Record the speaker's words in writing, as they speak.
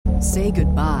Say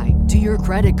goodbye to your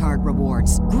credit card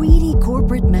rewards. Greedy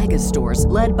corporate mega stores,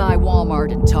 led by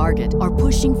Walmart and Target, are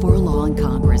pushing for a law in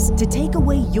Congress to take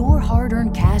away your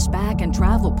hard-earned cash back and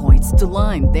travel points to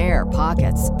line their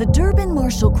pockets. The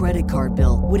Durbin-Marshall credit card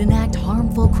bill would enact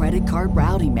harmful credit card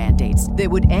routing mandates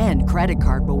that would end credit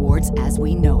card rewards as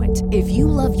we know it. If you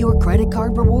love your credit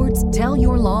card rewards, tell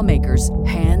your lawmakers,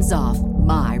 hands off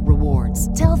my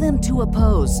rewards. Tell them to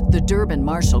oppose the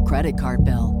Durbin-Marshall credit card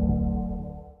bill.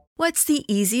 What's the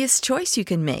easiest choice you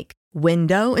can make?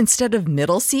 Window instead of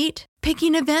middle seat?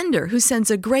 Picking a vendor who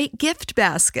sends a great gift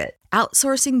basket?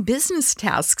 Outsourcing business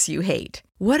tasks you hate?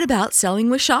 What about selling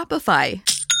with Shopify?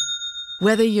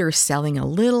 Whether you're selling a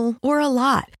little or a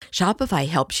lot, Shopify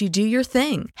helps you do your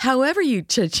thing, however you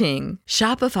cha-ching.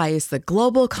 Shopify is the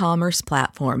global commerce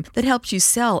platform that helps you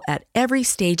sell at every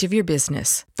stage of your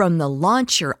business. From the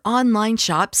launch your online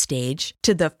shop stage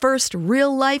to the first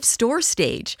real-life store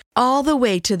stage, all the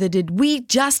way to the did we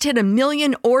just hit 1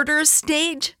 million orders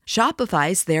stage.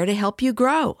 Shopify's there to help you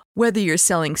grow. Whether you're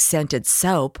selling scented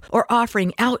soap or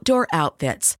offering outdoor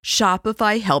outfits,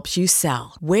 Shopify helps you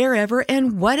sell. Wherever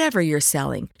and whatever you're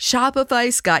selling,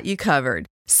 Shopify's got you covered.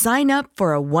 Sign up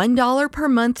for a $1 per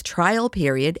month trial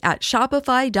period at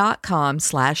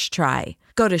shopify.com/try.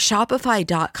 Go to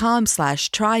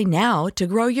shopify.com/try now to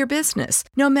grow your business,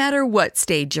 no matter what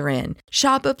stage you're in.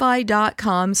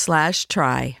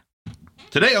 Shopify.com/try.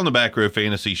 Today on the Back Row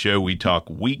Fantasy Show, we talk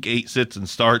Week 8 sits and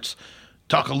starts,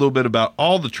 talk a little bit about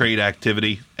all the trade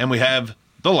activity, and we have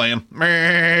the Lamb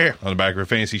on the Back Row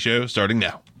Fantasy Show starting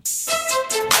now.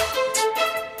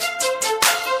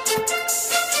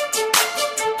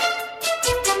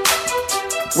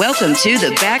 Welcome to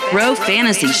the Back Row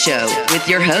Fantasy Show with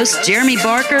your hosts Jeremy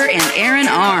Barker and Aaron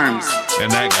Arms. And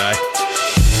that guy.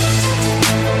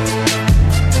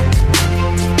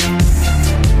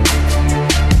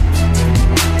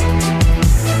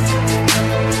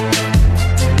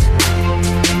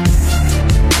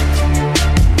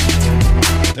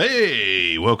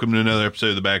 Hey, welcome to another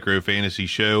episode of the Back Row Fantasy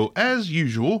Show. As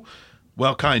usual,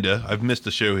 well, kinda. I've missed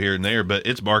a show here and there, but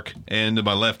it's Mark. And to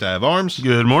my left, I have Arms.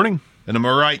 Good morning. And to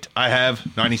my right, I have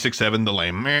 96.7 The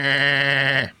Lamb.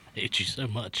 I hate you so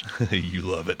much. You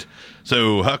love it.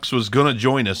 So Hux was going to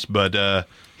join us, but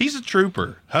he's a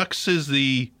trooper. Hux is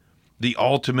the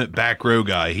ultimate back row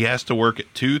guy. He has to work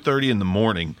at 2:30 in the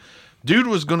morning. Dude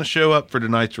was going to show up for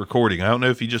tonight's recording. I don't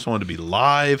know if he just wanted to be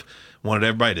live, wanted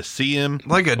everybody to see him.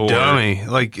 Like a dummy.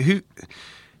 Like, who...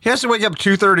 He has to wake up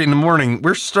 2:30 in the morning.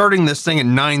 We're starting this thing at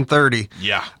 9:30.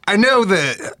 Yeah. I know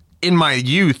that in my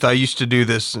youth, I used to do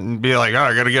this and be like, oh,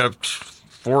 I got to get up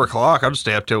 4 o'clock. I'll just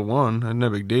stay up till 1.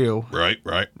 No big deal. Right.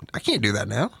 I can't do that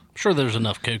now. I'm sure there's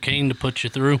enough cocaine to put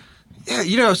you through.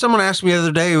 Yeah, someone asked me the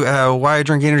other day why I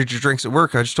drink energy drinks at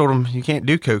work. I just told them you can't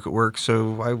do coke at work,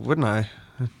 so why wouldn't I?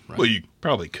 Right. Well, you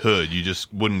probably could. You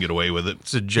just wouldn't get away with it.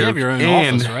 It's a joke. You have your own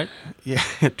office, right? Yeah,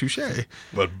 touche.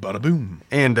 But bada boom.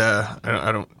 And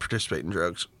I don't participate in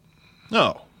drugs.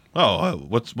 Oh,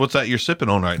 what's that you're sipping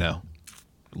on right now?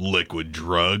 Liquid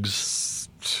drugs.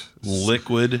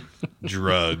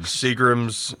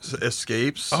 Seagram's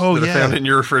Escapes. Oh, that I found in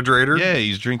your refrigerator. Yeah,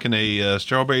 he's drinking a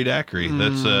strawberry daiquiri.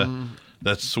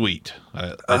 That's sweet.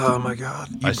 Oh my God!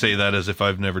 I say that as if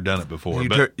I've never done it before.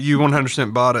 You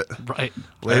 100% bought it, right?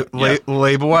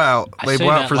 Label out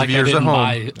for the viewers at home.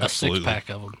 Buy a 6-pack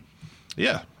of them.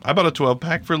 Yeah, I bought a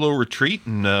 12-pack for a little retreat,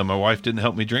 and my wife didn't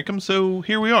help me drink them, so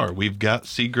here we are. We've got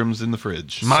Seagram's in the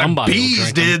fridge. Somebody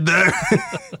bees did there.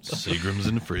 Seagram's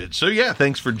in the fridge. So yeah,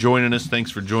 thanks for joining us.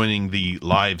 Thanks for joining the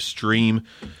live stream.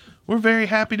 We're very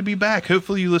happy to be back.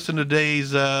 Hopefully you listened to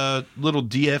today's little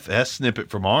DFS snippet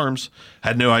from Arms.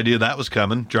 Had no idea that was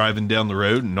coming. Driving down the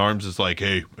road, and Arms is like,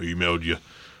 "Hey, I emailed you,"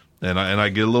 and I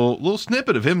get a little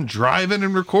snippet of him driving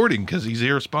and recording because he's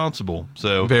irresponsible.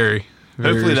 So very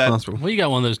hopefully responsible. Well, you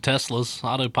got one of those Teslas,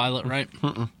 autopilot, right?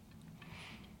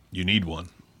 You need one.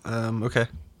 Okay.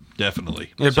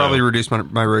 Definitely. It'd probably reduce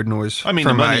my road noise. I mean,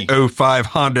 from my 05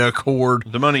 Honda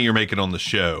Accord. The money you're making on the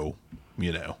show,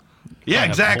 Yeah,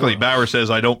 exactly. Bauer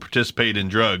says, I don't participate in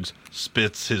drugs,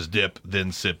 spits his dip,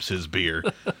 then sips his beer.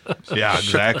 Yeah,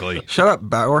 exactly. Shut up,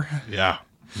 Bauer. Yeah.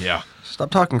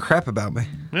 Stop talking crap about me.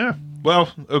 Yeah.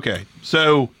 Well, okay.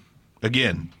 So,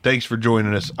 again, thanks for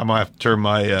joining us. I'm going to have to turn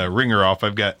my ringer off.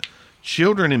 I've got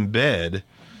children in bed,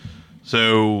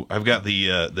 so I've got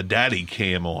the daddy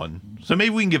cam on. So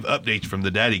maybe we can give updates from the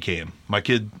daddy cam. My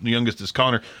kid, the youngest, is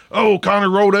Connor. Oh,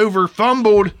 Connor rolled over,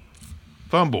 fumbled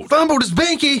his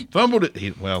binky. Fumbled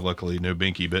it. Well, luckily no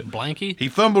binky, but Blanky. He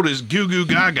fumbled his goo goo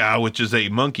gaga, which is a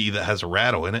monkey that has a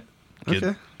rattle in it.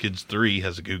 Okay. Kid's 3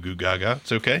 has a goo goo gaga.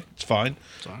 It's okay. It's fine.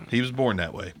 It's all right. He was born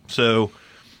that way. So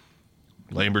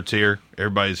Lambert's here.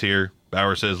 Everybody's here.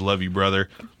 Bauer says, love you, brother.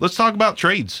 Let's talk about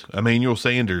trades. Emmanuel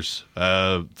Sanders,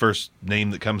 first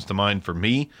name that comes to mind for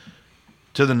me,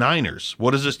 to the Niners.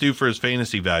 What does this do for his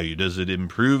fantasy value? Does it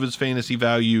improve his fantasy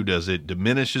value? Does it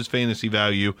diminish his fantasy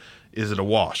value? Is it a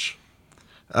wash?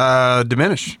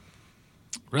 Diminish.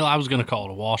 Really, I was going to call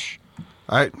it a wash.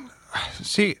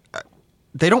 See,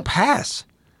 they don't pass.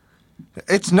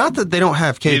 It's not that they don't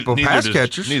have capable pass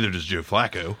catchers. Neither does Joe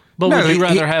Flacco. But No, would you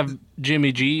rather have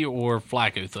Jimmy G or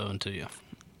Flacco throwing to you?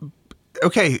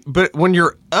 Okay, but when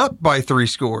you're up by 3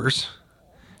 scores,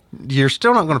 you're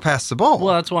still not going to pass the ball.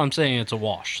 Well, that's why I'm saying it's a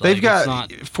wash. They've Like,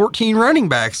 got it's not, 14 running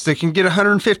backs that can get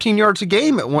 115 yards a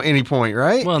game at any point,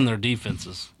 right? well, and their defense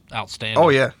is outstanding. Oh,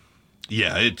 yeah.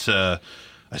 Yeah, it's I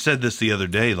said this the other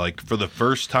day, like for the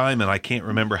first time, and I can't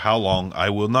remember how long, I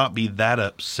will not be that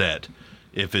upset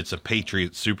if it's a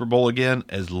Patriots Super Bowl again,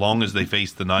 as long as they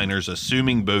face the Niners,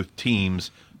 assuming both teams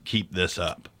keep this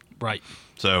up. Right.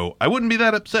 So I wouldn't be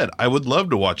that upset. I would love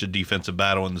to watch a defensive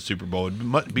battle in the Super Bowl.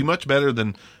 It'd be much better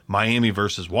than Miami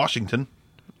versus Washington.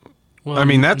 Well, I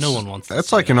mean, that's no one wants that's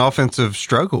to like see an offensive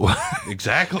struggle.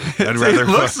 Exactly. I'd rather it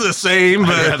looks the same,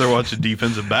 but I'd rather watch a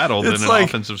defensive battle than it's an like,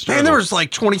 offensive struggle. man, there was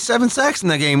like 27 sacks in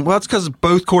that game. Well, that's because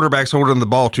both quarterbacks holding the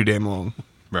ball too damn long.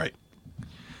 Right.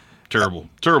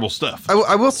 Terrible stuff.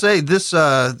 I will say this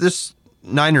this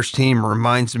Niners team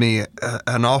reminds me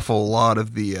an awful lot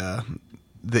of the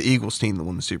Eagles team that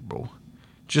won the Super Bowl.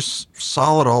 Just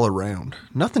solid all around.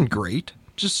 Nothing great,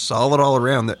 just solid all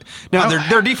around. Now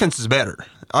their defense is better.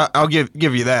 I'll give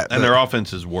you that. And their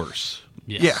offense is worse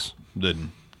Yes.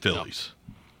 than Philly's.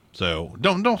 So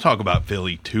don't talk about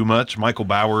Philly too much. Michael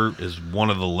Bauer is one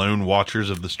of the lone watchers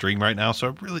of the stream right now,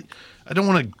 so I don't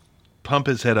want to pump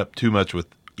his head up too much with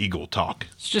Eagle talk.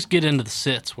 Let's just get into the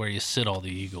sits where you sit all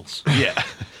the Eagles. Yeah.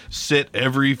 Sit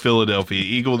every Philadelphia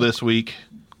Eagle this week.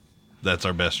 That's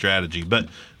our best strategy. But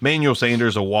Emmanuel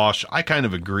Sanders, a wash. I kind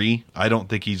of agree. I don't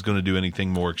think he's going to do anything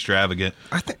more extravagant.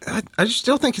 I just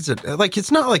still think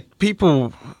it's not like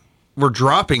people were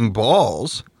dropping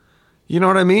balls. You know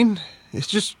what I mean? It's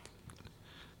just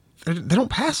they don't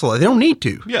pass a lot. They don't need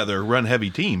to. Yeah, they're a run-heavy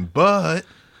team. But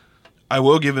I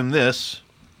will give him this.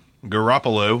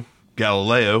 Galileo,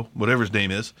 whatever his name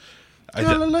is.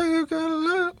 Galileo.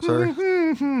 Sorry.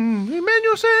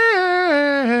 Emmanuel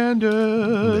Sanders.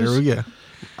 There we go.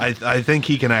 I think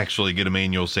he can actually get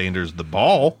Emmanuel Sanders the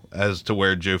ball, as to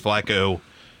where Joe Flacco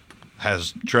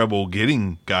has trouble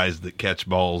getting guys that catch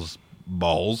balls.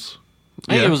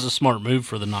 I think it was a smart move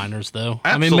for the Niners, though.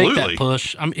 Absolutely. I mean, make that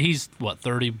push. I mean, he's,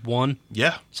 31?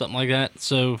 Yeah. Something like that.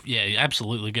 So, yeah,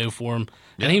 absolutely go for him.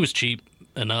 Yeah. And he was cheap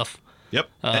enough. Yep.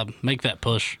 Make that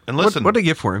push. And listen, What did they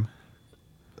get for him?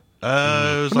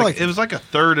 it was like a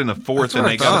third and a fourth, and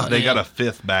they got a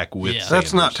fifth back with. Yeah.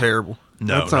 That's not Sanders. terrible.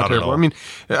 No, that's not at terrible. all. I mean,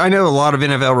 I know a lot of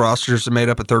NFL rosters are made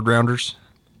up of third rounders,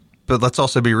 but let's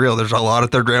also be real. There's a lot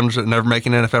of third rounders that never make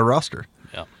an NFL roster.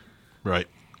 Yeah. Right.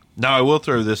 Now, I will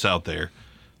throw this out there.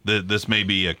 This may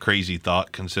be a crazy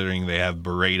thought, considering they have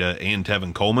Beretta and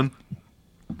Tevin Coleman.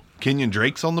 Kenyon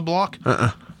Drake's on the block.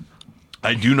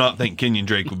 I do not think Kenyon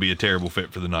Drake would be a terrible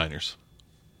fit for the Niners.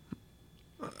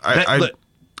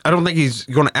 I don't think he's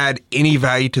going to add any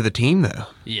value to the team, though.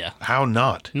 Yeah. How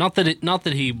not? Not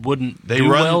that he wouldn't They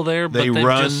do run well there, but they they've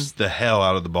run just, the hell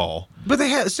out of the ball. But they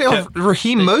still have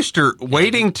Raheem Mostert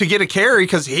waiting to get a carry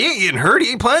because he ain't getting hurt.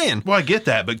 He ain't playing. Well, I get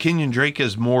that, but Kenyon Drake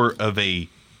is more of a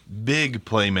big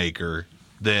playmaker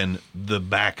than the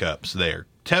backups there.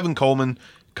 Tevin Coleman,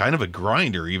 kind of a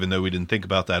grinder, even though we didn't think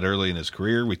about that early in his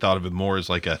career. We thought of him more as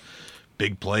like a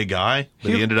big play guy,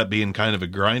 but he ended up being kind of a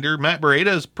grinder. Matt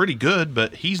Beretta is pretty good,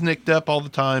 but he's nicked up all the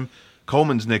time.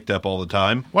 Coleman's nicked up all the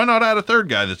time. Why not add a third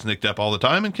guy that's nicked up all the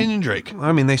time, and Kenyon Drake?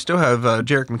 I mean, they still have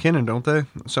Jerick McKinnon, don't they?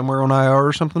 Somewhere on IR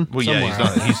or something? Well,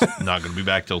 yeah, he's not going to be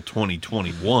back till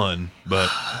 2021, but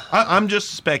I'm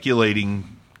just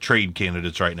speculating trade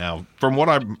candidates right now. From what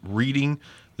I'm reading,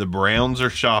 the Browns are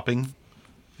shopping,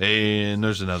 and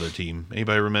there's another team.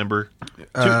 Anybody remember?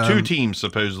 Two teams,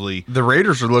 supposedly. The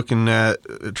Raiders are looking at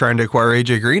trying to acquire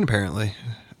A.J. Green, apparently.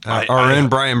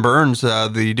 Brian Burns,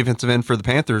 the defensive end for the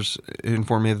Panthers,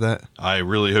 informed me of that. I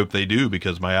really hope they do,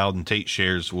 because my Alden Tate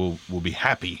shares will be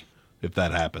happy if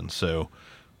that happens. So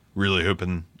really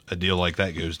hoping a deal like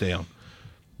that goes down.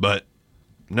 But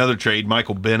another trade,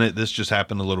 Michael Bennett, this just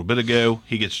happened a little bit ago.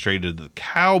 He gets traded to the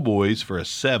Cowboys for a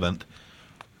 7th.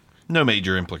 No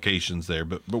major implications there,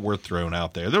 but worth throwing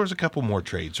out there. There was a couple more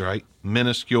trades, right?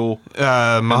 Minuscule.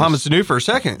 Muhammad Sanu for a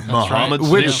second. Muhammad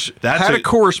Sanu. Which had a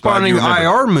corresponding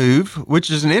IR move,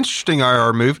 which is an interesting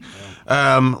IR move.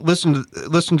 Listen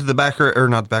to the back row, or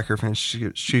not the back row fantasy.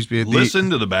 Excuse me. Listen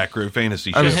to the back row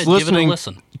fantasy show. I was ahead, listening give it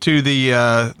a listen. to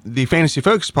the Fantasy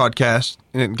Focus podcast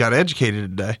and got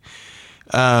educated today.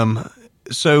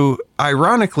 So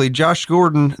ironically, Josh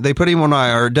Gordon, they put him on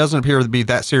IR. It doesn't appear to be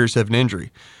that serious of an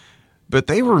injury. But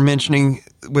they were mentioning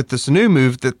with the Sanu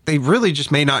move that they really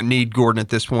just may not need Gordon at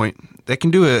this point. They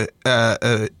can do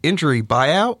a injury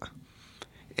buyout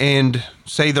and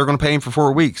say they're going to pay him for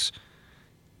 4 weeks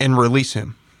and release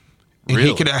him. And Really?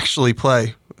 he could actually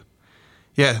play.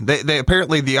 Yeah, they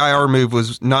apparently the IR move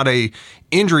was not a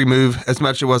injury move as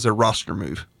much as it was a roster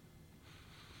move.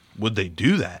 Would they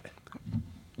do that?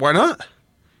 Why not?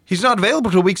 He's not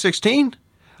available till week 16.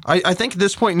 I think at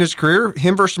this point in his career,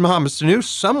 him versus Muhammad Sanu is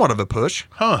somewhat of a push.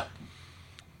 Huh.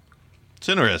 It's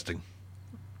interesting.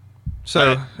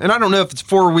 So, and I don't know if it's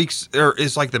 4 weeks or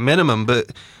is like the minimum,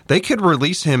 but they could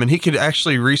release him and he could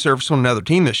actually resurface on another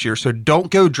team this year. So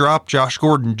don't go drop Josh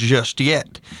Gordon just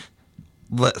yet.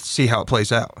 Let's see how it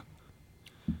plays out.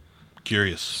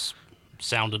 Curious.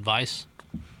 Sound advice.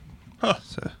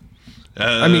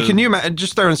 I mean, can you imagine,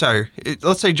 just throwing this out here,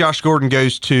 let's say Josh Gordon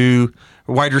goes to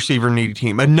a wide receiver needy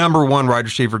team, a number one wide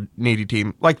receiver needy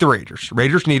team, like the Raiders.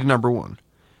 Raiders need a number one.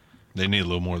 They need a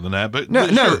little more than that, but No,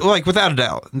 sure. like without a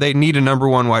doubt, they need a number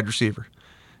one wide receiver.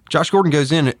 Josh Gordon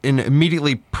goes in and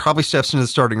immediately probably steps into the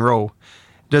starting role.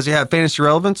 Does he have fantasy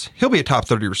relevance? He'll be a top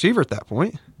 30 receiver at that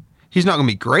point. He's not going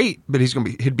to be great, but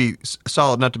he'd be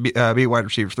solid enough to be a wide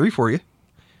receiver 3 for you.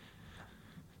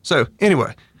 So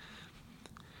anyway,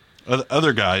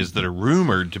 Other guys that are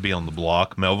rumored to be on the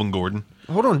block, Melvin Gordon.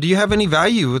 hold on. Do you have any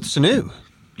value with Sanu?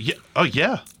 Yeah. Oh,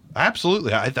 yeah.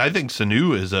 Absolutely. I think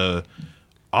Sanu is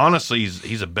honestly,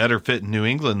 he's a better fit in New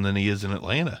England than he is in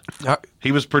Atlanta.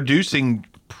 He was producing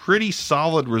pretty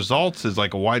solid results as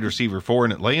like a wide receiver 4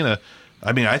 in Atlanta.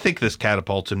 I mean, I think this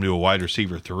catapults him to a wide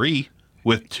receiver 3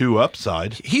 with 2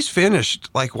 upside. He's finished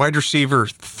like wide receiver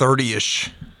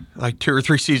 30-ish, like 2 or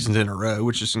 3 seasons in a row,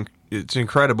 which is it's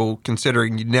incredible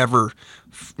considering you never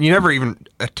even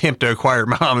attempt to acquire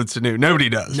Mohamed Sanu. Nobody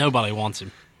does. Nobody wants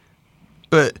him.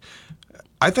 But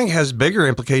I think it has bigger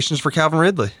implications for Calvin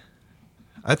Ridley.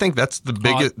 I think that's the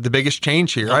biggest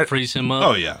change here. Help frees him up.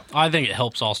 Oh, yeah. I think it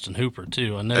helps Austin Hooper,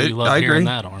 too. I know you I love agree. hearing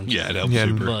that, Arms. Yeah, it helps Yeah,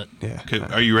 Hooper. But Yeah,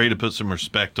 Okay, are you ready to put some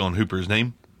respect on Hooper's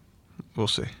name? we'll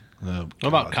see. Oh, what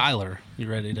about God. Kyler? You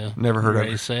ready to? Never heard of ready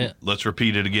it. to say it? Let's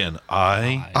repeat it again.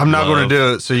 I'm not going to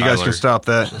do it, so you guys can stop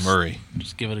that. Murray.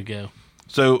 Just give it a go.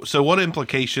 So what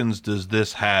implications does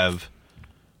this have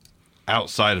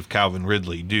outside of Calvin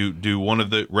Ridley? Do one of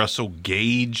the Russell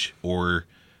Gage or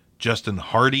Justin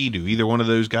Hardy, do either one of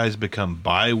those guys become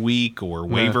bye week or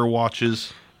waiver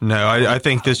watches? No, I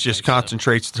think this just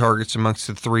concentrates the targets amongst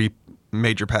the 3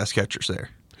 major pass catchers there.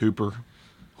 Hooper,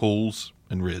 Holes,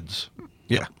 and Rids.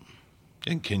 Yeah.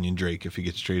 And Kenyon Drake if he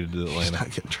gets traded to Atlanta. Not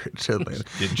getting traded to Atlanta.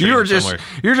 Getting You're traded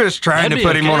somewhere. just trying That'd to be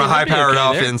put him okay. on a That'd be high-powered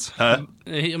okay there.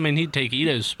 offense. I mean, he'd take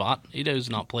Ito's spot. Ito's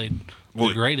not played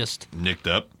the greatest. Nicked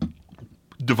up.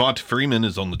 Devonta Freeman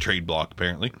is on the trade block,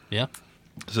 apparently. Yeah.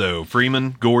 So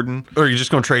Freeman, Gordon. Or you're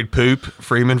just going to trade Poop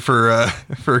Freeman for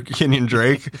Kenyon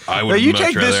Drake? I would you much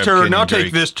take rather this have turd, and Kenyon I'll take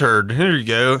Drake. this turd. Here you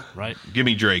go. Right. Give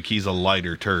me Drake. He's a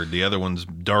lighter turd. The other one's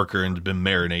darker and been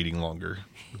marinating longer.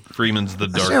 Freeman's the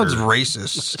That darker. sounds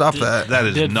racist. Stop that. That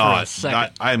is Did for a not.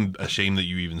 second. I'm ashamed that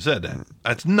you even said that.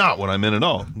 That's not what I meant at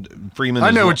all. Freeman. I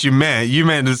is know what you meant. You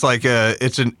meant it's like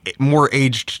it's a more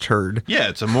aged turd. Yeah,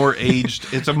 it's a more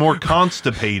aged. It's a more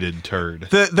constipated turd.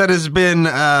 That has been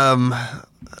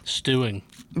Stewing.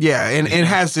 yeah, and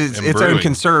has its And own brewing.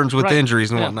 concerns with Right.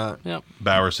 injuries and Yeah. whatnot. Yep.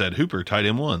 Bauer said Hooper tight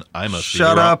end 1. I must be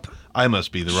Shut the wrong, up. I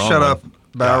must be the wrong. Shut one. up,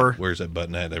 Bauer. Ah, where's that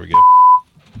button at? There we go.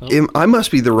 I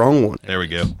must be the wrong one. There we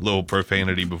go. Little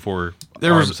profanity before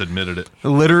There was- Arms admitted it.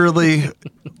 Literally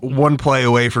one play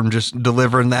away from just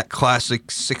delivering that classic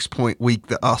 6-point week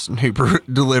that Austin Hooper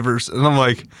delivers. And I'm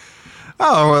like,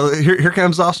 oh, well, here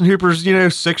comes Austin Hooper's,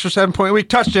 6 or 7 point week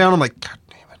touchdown. I'm like, God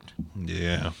damn it.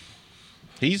 Yeah,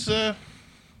 he's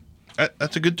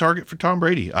that's a good target for Tom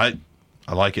Brady. I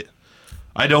like it.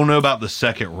 I don't know about the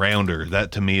second rounder.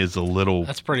 That to me is a little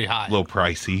That's pretty high. little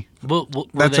pricey. But were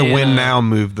That's they a in win now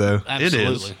move, though. Absolutely.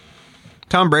 It is.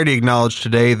 Tom Brady acknowledged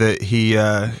today that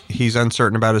he's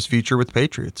uncertain about his future with the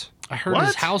Patriots. I heard What?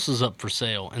 his house is up for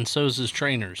sale, and so is his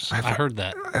trainers. I heard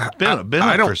that. Been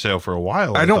I up don't- for sale for a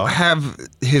while. I don't thought. have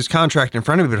his contract in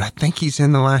front of me, but I think he's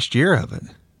in the last year of it.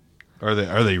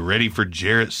 Are they ready for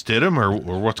Jarrett Stidham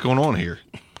or what's going on here?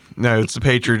 No, it's the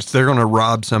Patriots. They're going to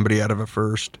rob somebody out of a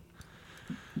first.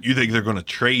 You think they're going to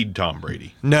trade Tom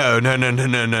Brady? No.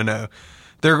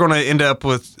 They're going to end up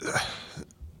with,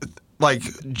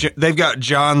 they've got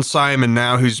John Simon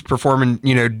now who's performing,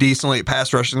 decently at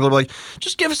pass rushing. They're like,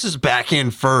 just give us his back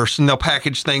end first, and they'll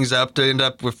package things up to end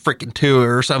up with freaking Tua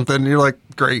or something. And you're like,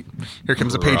 great. Here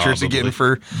comes the Patriots again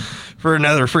for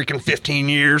another freaking 15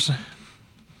 years.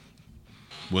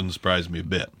 Wouldn't surprise me a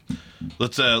bit.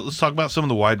 Let's talk about some of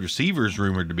the wide receivers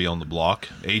rumored to be on the block.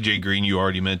 AJ Green, you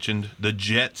already mentioned. The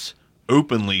Jets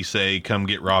openly say, "Come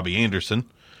get Robbie Anderson."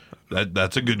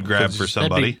 That's a good grab for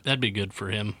somebody. That'd be good for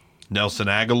him. Nelson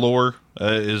Aguilar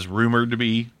is rumored to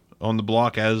be on the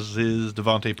block, as is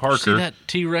Devontae Parker. See that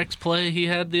T-Rex play he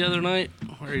had the other night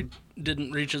where he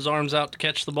didn't reach his arms out to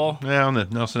catch the ball? Yeah,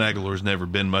 Nelson Aguilar's never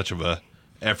been much of a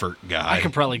effort guy. I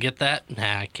could probably get that.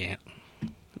 Nah, I can't.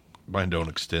 Mine don't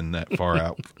extend that far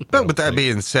out. But with that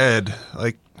being said,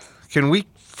 can we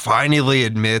finally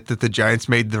admit that the Giants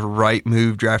made the right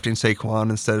move drafting Saquon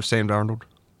instead of Sam Darnold?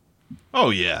 Oh,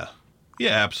 yeah.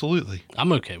 Yeah, absolutely.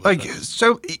 I'm okay with that.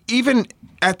 So even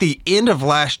at the end of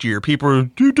last year, people were,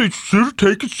 dude, they should have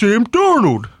taken Sam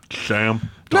Darnold. Sam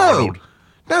Darnold.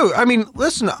 No, I mean,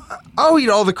 listen, I'll eat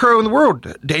all the crow in the world.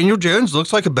 Daniel Jones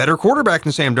looks like a better quarterback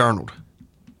than Sam Darnold.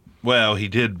 Well, he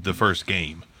did the first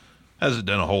game. Hasn't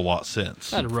done a whole lot since.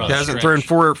 Had a rough He hasn't stretch.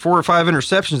 thrown four or five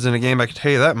interceptions in a game, I can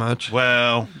tell you that much.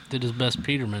 Well, Did his best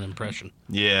Peterman impression.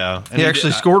 yeah. And He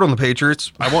actually scored on the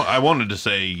Patriots. I wanted to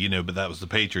say, but that was the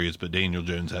Patriots, but Daniel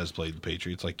Jones has played the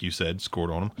Patriots, like you said,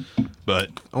 scored on them.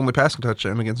 But, Only passing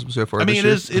touchdown against them so far. I mean,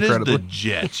 this it year, is the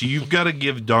Jets. You've got to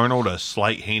give Darnold a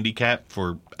slight handicap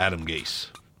for Adam Gase.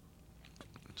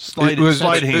 Slight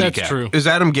handicap. That's true. Is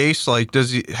Adam Gase,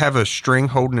 does he have a string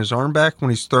holding his arm back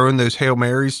when he's throwing those Hail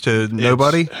Marys to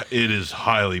nobody? It is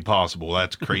highly possible.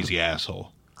 That's a crazy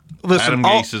asshole. Listen, Adam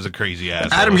Gase is a crazy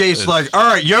asshole. Adam Gase all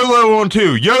right, YOLO on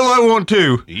two. YOLO on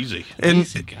two. Easy. And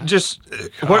just,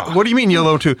 what do you mean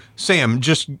YOLO on two? Sam,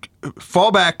 just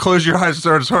fall back, close your eyes, and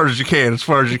start as hard as you can, as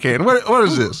far as you can. What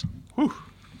is this? Whew.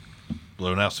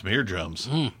 Blowing out some eardrums.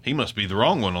 He must be the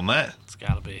wrong one on that. It's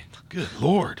got to be. Good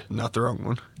Lord. Not the wrong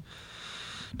one.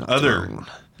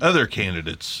 Other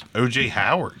candidates. O.J.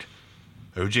 Howard.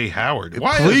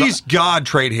 Why Please, God,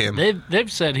 trade him.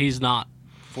 They've said he's not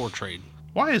for trade.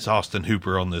 Why is Austin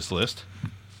Hooper on this list?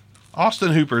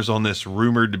 Austin Hooper's on this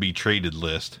rumored to be traded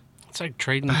list. It's like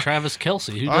trading Travis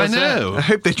Kelce. Who I does know. I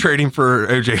hope they trade him for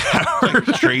O.J. Howard.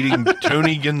 Trading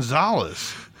Tony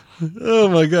Gonzalez. Oh,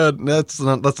 my God. Let's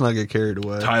not get carried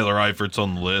away. Tyler Eifert's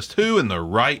on the list. Who in the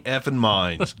right effing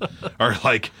minds are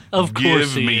like, Of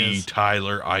course give he me is.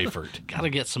 Tyler Eifert. Got to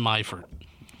get some Eifert.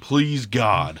 Please,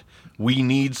 God. We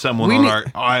need someone on our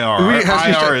IR.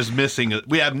 IR is missing.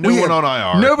 We have no one on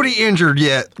IR. Nobody injured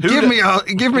yet. Give me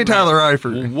Tyler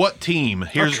Eifert. What team?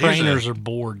 Our trainers are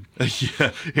bored.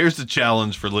 Here's the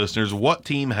challenge for listeners. What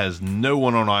team has no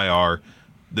one on IR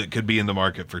that could be in the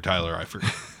market for Tyler Eifert?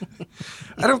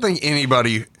 I don't think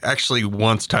anybody actually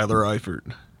wants Tyler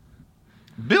Eifert.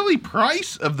 Billy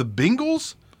Price of the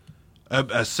Bengals?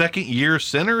 A second-year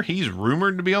center? He's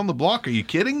rumored to be on the block. Are you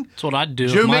kidding? That's what I'd do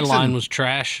Joe if my Mixon. line was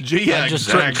trash. Yeah, I'd just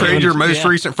exactly. Trade your most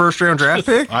recent first-round draft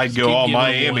pick? I'd go keep all giving him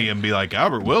Miami away. and be like,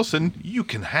 Albert Wilson, you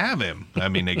can have him. I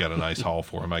mean, they got a nice haul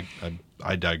for him.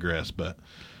 I digress, but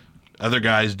other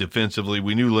guys defensively,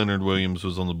 we knew Leonard Williams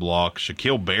was on the block.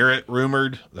 Shaquille Barrett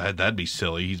rumored. That'd be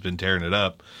silly. He's been tearing it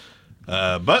up.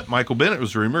 But Michael Bennett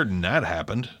was rumored, and that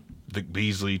happened. Vic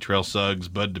Beasley, Trell Suggs,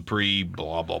 Bud Dupree,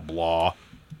 blah, blah, blah.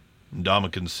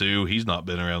 Ndamukong Suh, he's not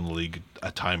been around the league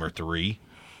a time or three.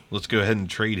 Let's go ahead and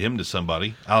trade him to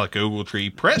somebody. Alec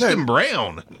Ogletree, Preston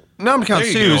Brown. Ndamukong There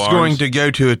you Suh go, is Arms. going to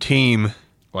go to a team.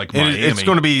 Like And Miami. it's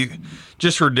going to be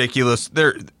just ridiculous.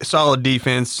 They're solid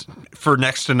defense for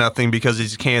next to nothing because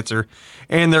he's cancer.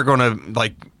 And they're going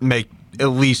to make at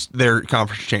least their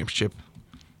conference championship.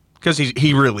 Because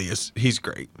he really is. He's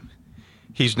great.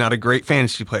 He's not a great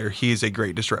fantasy player. He is a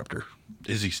great disruptor.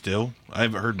 Is he still? I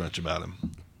haven't heard much about him.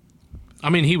 I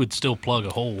mean, he would still plug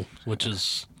a hole, which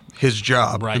is His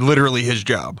job. Right. Literally his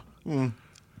job.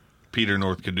 Peter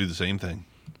North could do the same thing.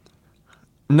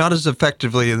 Not as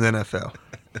effectively in the NFL.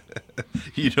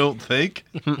 You don't think?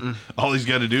 All he's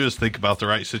got to do is think about the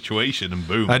right situation, and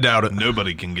boom. I doubt it.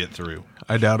 Nobody can get through.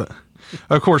 I doubt it.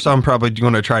 Of course, I'm probably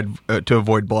going to try to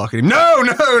avoid blocking him. No.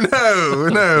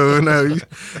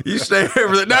 You stay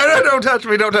over there. No, don't touch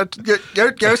me. Don't touch.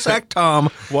 Go sack Tom.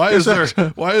 Why is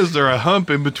there a hump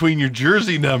in between your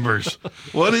jersey numbers?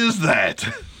 What is that?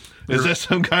 Is that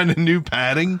some kind of new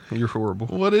padding? You're horrible.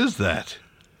 What is that?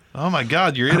 Oh my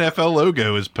God, your NFL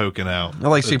logo is poking out. I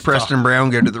like to see It's Preston Brown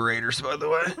go to the Raiders, by the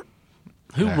way.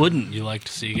 Who wouldn't you like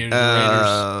to see go to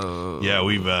the Raiders? Yeah,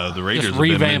 we've the Raiders Just have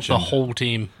been revamp mentioned. the whole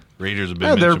team. Raiders have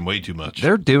been mentioned way too much.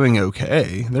 They're doing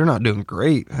okay. They're not doing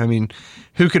great. I mean,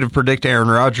 who could have predicted Aaron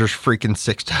Rodgers' freaking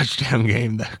 6 touchdown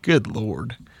game? Though, good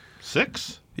Lord.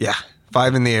 6? Yeah,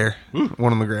 5 in the air, 1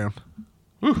 on the ground.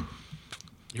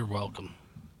 You're welcome.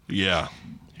 Yeah.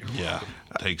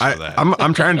 Thanks for that.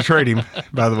 I'm trying to trade him,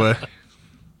 by the way.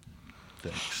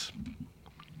 Thanks.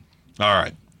 All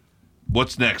right.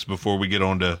 What's next before we get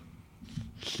on to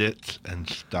sits and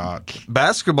starts?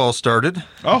 Basketball started.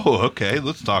 Oh, okay.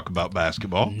 Let's talk about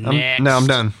basketball. Next. I'm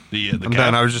done. The I'm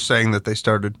done. I was just saying that they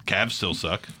started, Cavs still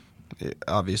suck.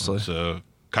 obviously. So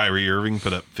Kyrie Irving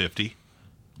put up 50.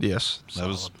 Yes. That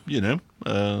was,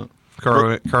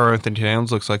 Carl Anthony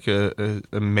Towns looks like a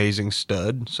amazing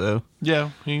stud. So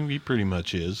yeah, he pretty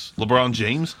much is. LeBron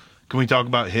James, can we talk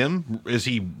about him? Is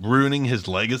he ruining his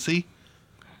legacy?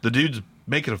 The dude's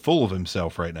making a fool of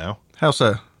himself right now. how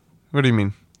so? What do you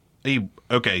mean?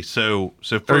 So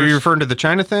first, Are you referring to the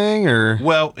China thing or?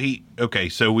 well,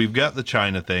 so we've got the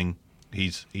China thing.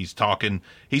 He's talking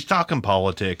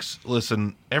politics.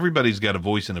 Listen, everybody's got a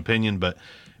voice and opinion, but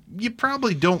you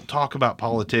probably don't talk about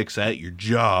politics at your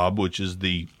job, which is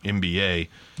the NBA.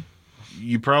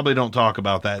 You probably don't talk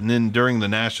about that. And then during the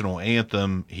national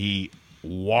anthem, he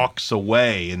walks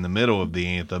away in the middle of the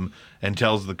anthem and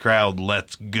tells the crowd,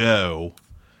 "Let's go."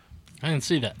 I didn't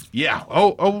see that. Yeah. I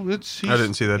didn't see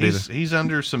that either. He's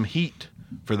under some heat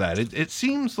for that. It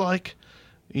seems like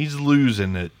he's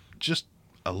losing it just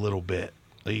a little bit.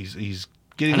 He's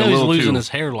getting I know a little he's losing too his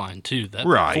hairline too. That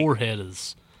Right. forehead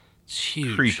is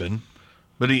huge. creeping,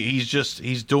 but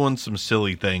he's doing some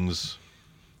silly things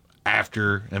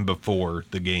after and before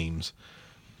the games.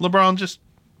 LeBron, just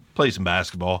play some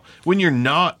basketball. When you're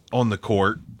not on the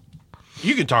court,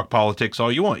 you can talk politics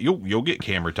all you want. You'll get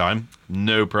camera time,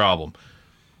 no problem.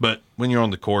 But when you're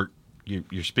on the court,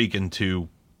 you're speaking to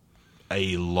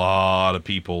a lot of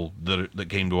people that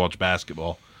came to watch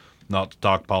basketball, not to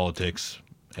talk politics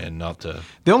and not to.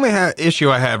 The only issue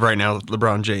I have right now with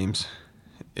LeBron James,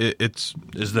 it's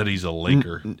Is that he's a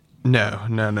Laker. no,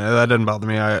 that doesn't bother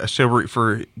me. I still root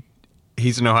for.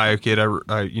 He's an Ohio kid. I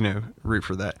root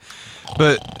for that.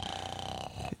 But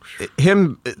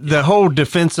him, the whole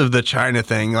defense of the China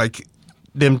thing, like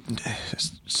them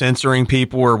censoring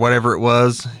people or whatever it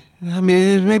was. I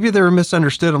mean, maybe they were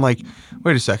misunderstood. I'm like,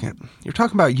 wait a second. You're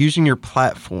talking about using your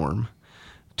platform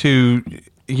to,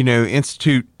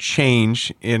 institute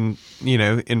change in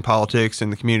politics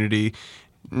and the community,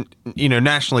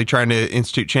 nationally trying to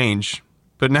institute change.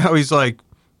 But now he's like,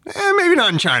 maybe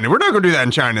not in China. We're not going to do that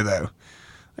in China, though.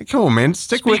 Like, come on, man.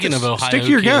 Stick Speaking with of it. Ohio Stick to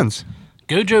your kids, guns.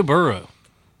 Go Joe Burrow.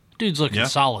 Dude's looking Yeah.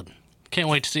 solid. Can't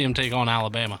wait to see him take on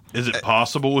Alabama. Is it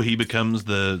possible he becomes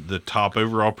the top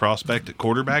overall prospect at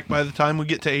quarterback by the time we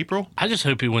get to April? I just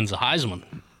hope he wins the Heisman.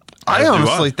 I As do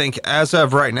honestly I. think, as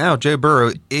of right now, Joe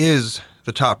Burrow is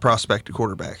the top prospect at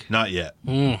quarterback. Not yet.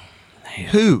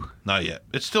 Who? Not yet.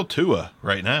 It's still Tua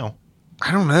right now.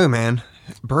 I don't know, man.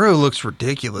 Burrow looks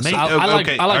ridiculous. Maybe- I like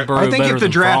Okay, Burrow I think better if the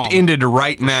than draft Fromm. ended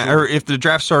right now, or if the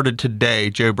draft started today,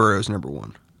 Joe Burrow's number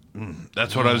one.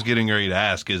 That's what I was getting ready to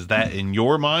ask. Is that in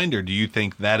your mind, or do you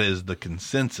think that is the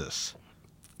consensus?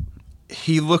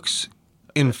 He looks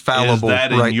infallible Is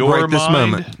that in right your this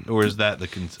mind, moment. or is that the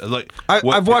like?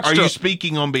 I've watched Are you a-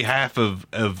 speaking on behalf of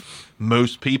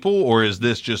most people, or is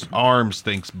this just Arms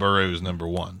thinks Burrow's number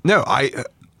one? No,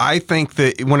 I think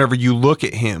that whenever you look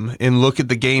at him and look at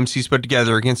the games he's put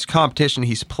together against competition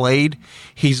he's played,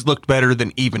 he's looked better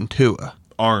than even Tua.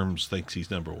 Arms thinks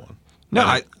he's number one.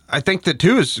 No, I think that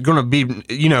Tua is going to be,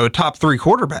 a top 3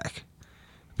 quarterback.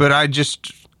 But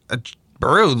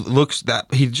Burrow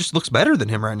he just looks better than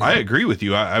him right now. I agree with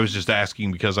you. I was just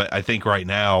asking because I think right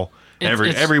now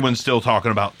It's- everyone's still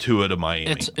talking about Tua to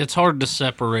Miami. It's hard to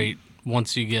separate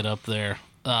once you get up there.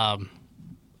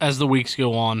 As the weeks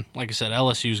go on, like I said,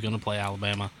 LSU is going to play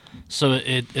Alabama, so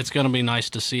it's going to be nice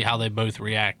to see how they both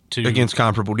react to Against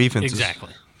comparable defenses.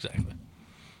 Exactly.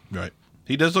 Right.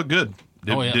 He does look good.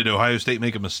 Did Yeah. Ohio State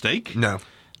make a mistake? No.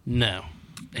 No,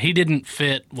 he didn't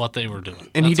fit what they were doing.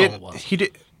 And That's he all did. it was. He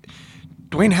did.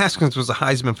 Dwayne Haskins was a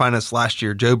Heisman finalist last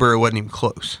year. Joe Burrow wasn't even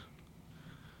close.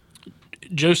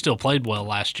 Joe still played well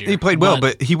last year. He played well,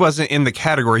 but he wasn't in the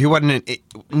category. He wasn't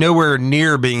nowhere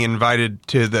near being invited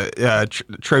to the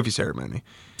trophy ceremony.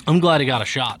 I'm glad he got a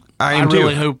shot. I am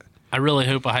really too. I really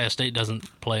hope Ohio State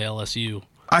doesn't play LSU.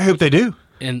 I hope they do.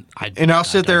 And I'll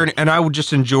sit there and I will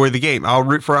just enjoy the game. I'll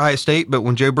root for Ohio State, but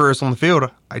when Joe Burrow's on the field,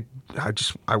 I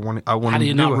want How him do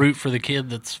you to not do it. root for the kid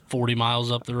that's 40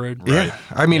 miles up the road? Yeah,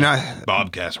 I mean,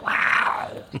 Bobcats.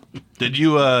 Wow. Did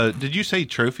you say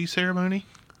trophy ceremony?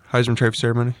 Heisman Trophy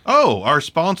ceremony? Oh, our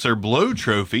sponsor, Blow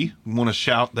Trophy. Want to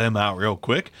shout them out real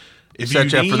quick.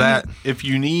 Set you up for that. If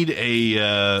you need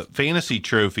a fantasy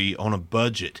trophy on a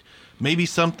budget, maybe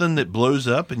something that blows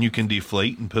up and you can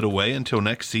deflate and put away until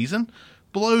next season,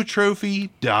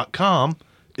 blowtrophy.com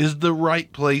is the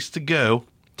right place to go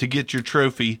to get your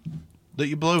trophy that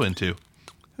you blow into.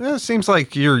 It seems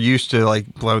like you're used to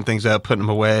like blowing things up, putting them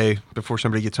away before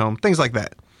somebody gets home, things like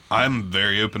that. I'm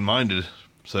very open-minded,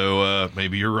 so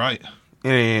maybe you're right.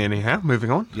 Anyhow,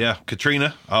 moving on. Yeah,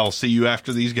 Katrina, I'll see you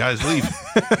after these guys leave.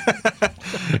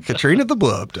 Katrina the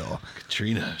blow-up doll.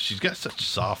 Katrina, she's got such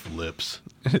soft lips.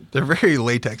 They're very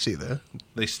latexy, though.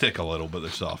 They stick a little, but they're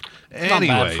soft. Not bad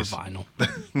Anyways, for vinyl.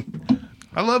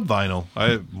 I love vinyl.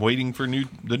 I'm waiting for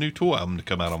the new Tool album to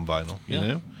come out on vinyl. You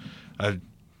know,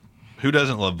 who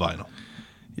doesn't love vinyl?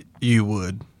 You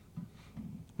would.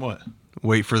 What?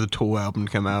 Wait for the Tool album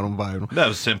to come out on vinyl. That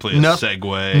was simply a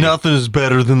segue. Nothing is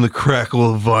better than the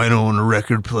crackle of vinyl on a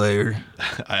record player.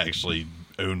 I actually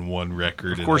own one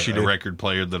record. Of course you do. A record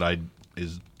player that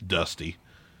is dusty.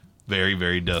 Very,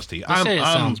 very dusty. I say it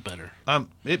sounds better.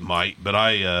 It might, but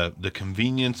the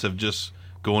convenience of just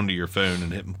going to your phone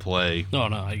and hitting play. No,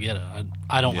 I get it.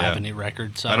 I don't have any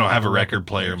records. So I don't have a record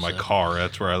player in my car.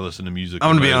 That's where I listen to music.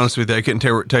 I'm going to be honest with you. I couldn't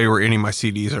tell you where any of my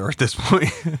CDs are at this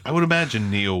point. I would imagine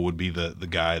Neil would be the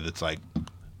guy that's like,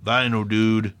 vinyl,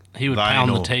 dude. He would pound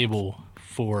the table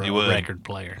for a record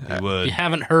player. He would. You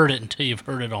haven't heard it until you've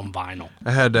heard it on vinyl.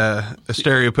 I had a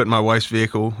stereo put in my wife's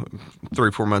vehicle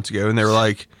 3-4 months ago, and they were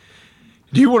like,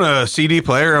 do you want a CD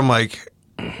player? I'm like,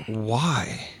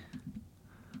 why?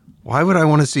 Why would I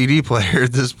want a CD player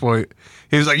at this point?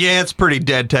 He was like, yeah, it's pretty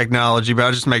dead technology, but I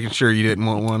was just making sure you didn't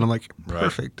want one. I'm like,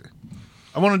 perfect.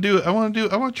 I want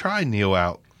to try Neil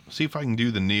out. See if I can do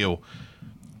the Neil.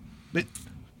 But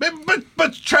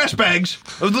trash bags.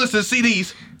 I was listening to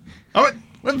CDs. I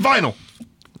went vinyl.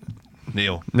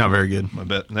 Neil. Not very good. I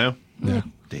bet. No? No.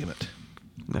 Damn it.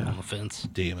 No. On the fence.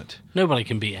 Damn it. Nobody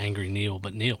can be angry Neil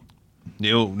but Neil.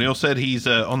 Neil said he's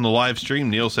on the live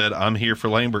stream. Neil said, I'm here for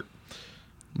Lambert.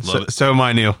 So am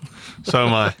I, Neil. So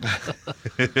am I.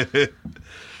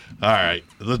 All right.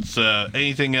 Let's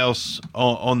anything else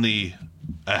on the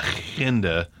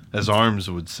agenda, as Arms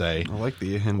would say. I like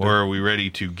the agenda. Or are we ready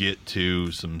to get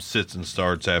to some sits and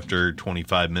starts after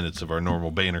 25 minutes of our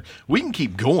normal banner? We can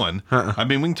keep going. I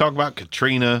mean, we can talk about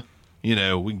Katrina. We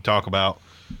can talk about,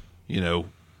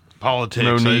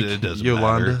 politics. Monique, it doesn't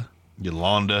Yolanda. matter.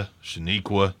 Yolanda,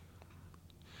 Shaniqua.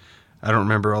 I don't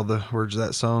remember all the words of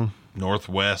that song.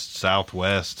 Northwest,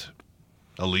 Southwest,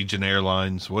 Allegiant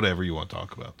Airlines, whatever you want to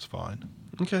talk about, it's fine.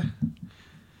 Okay.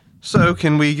 So,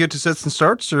 can we get to sets and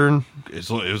starts, or As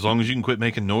long as you can quit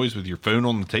making noise with your phone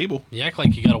on the table. You act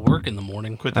like you got to work in the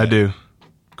morning. Quit that. I do.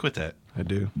 Quit that. I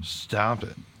do. Stop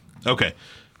it. Okay.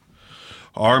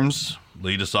 Arms,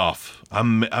 lead us off.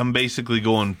 I'm basically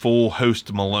going full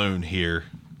host Malone here.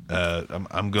 I'm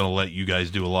going to let you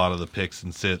guys do a lot of the picks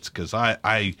and sits because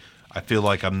I feel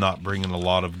like I'm not bringing a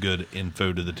lot of good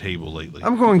info to the table lately.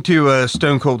 I'm going to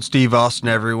Stone Cold Steve Austin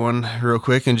everyone real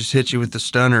quick and just hit you with the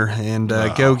stunner and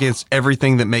go against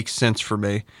everything that makes sense for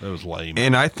me. That was lame.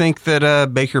 And I think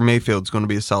that Baker Mayfield's going to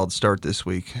be a solid start this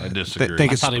week. I disagree.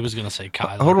 I thought he was going to say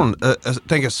Kyler. Hold on. I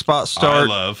think a spot start.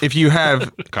 I love if you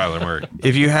have Kyler Murray.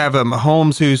 If you have a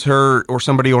Mahomes who's hurt or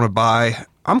somebody on a bye,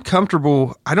 I'm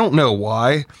comfortable. I don't know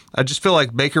why. I just feel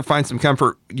like Baker finds some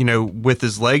comfort, with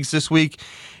his legs this week.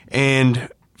 And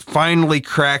finally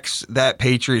cracks that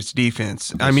Patriots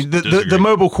defense. I mean, the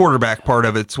mobile quarterback part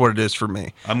of it's what it is for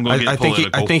me. I'm going to get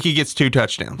political. I think he gets 2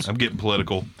 touchdowns. I'm getting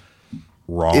political.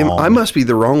 Wrong. I must be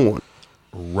the wrong one.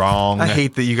 Wrong. I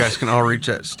hate that you guys can all reach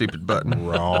that stupid button.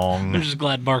 Wrong. I'm just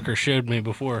glad Barker showed me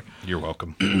before. You're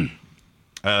welcome.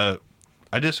 I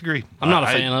disagree. I'm not a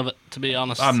fan of it, to be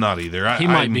honest. I'm not either. He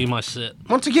might be my sit.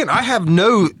 Once again, I have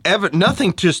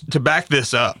nothing to back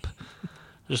this up.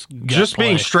 Just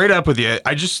being straight up with you,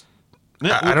 I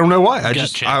don't know why.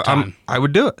 I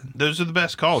would do it. Those are the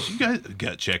best calls. You guys,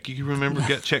 Gut Check. You remember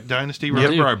Gut Check Dynasty?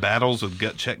 Remember our battles with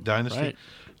Gut Check Dynasty? Right.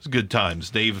 It's good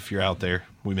times. Dave, if you're out there,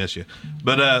 we miss you.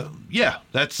 But, yeah,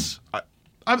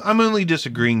 I'm only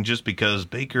disagreeing just because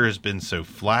Baker has been so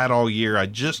flat all year. I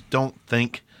don't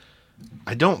think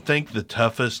the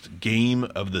toughest game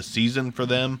of the season for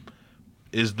them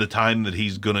is the time that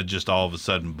he's going to just all of a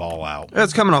sudden ball out.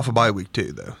 That's coming off a bye week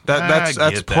too, though.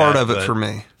 That's part of it for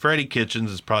me. Freddie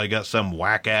Kitchens has probably got some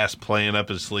whack ass playing up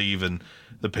his sleeve, and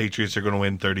the Patriots are going to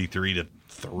win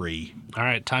 33-3. All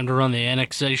right, time to run the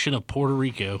annexation of Puerto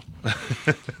Rico.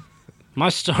 My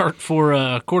start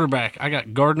for quarterback, I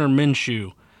got Gardner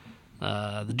Minshew.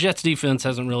 The Jets defense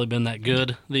hasn't really been that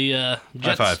good. The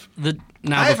Jets, High five.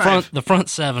 Now the front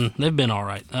seven, they've been all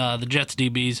right. The Jets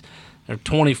DBs, they're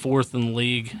 24th in the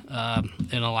league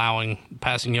in allowing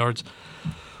passing yards.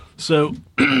 So,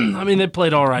 I mean, they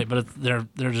played all right, but they're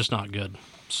just not good.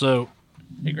 So,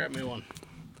 hey, grab me one.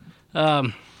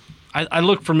 I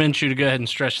look for Minshew to go ahead and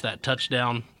stretch that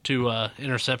touchdown to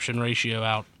interception ratio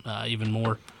out even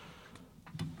more,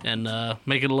 and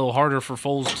make it a little harder for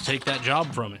Foles to take that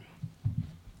job from him.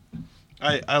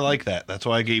 I like that. That's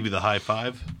why I gave you the high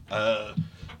five.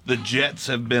 The Jets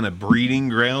have been a breeding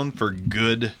ground for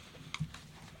good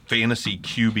fantasy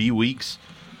QB weeks.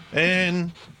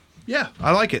 And, yeah,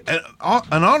 I like it. And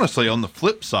honestly, on the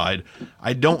flip side,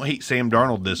 I don't hate Sam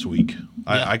Darnold this week.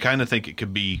 Yeah. I kind of think it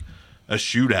could be a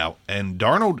shootout. And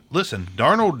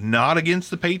Darnold not against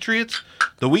the Patriots.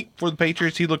 The week for the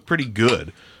Patriots, he looked pretty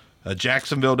good.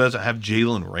 Jacksonville doesn't have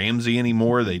Jalen Ramsey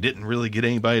anymore. They didn't really get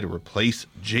anybody to replace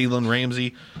Jalen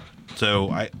Ramsey. So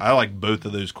I like both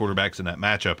of those quarterbacks in that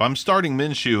matchup. I'm starting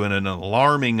Minshew in an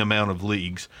alarming amount of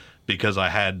leagues because I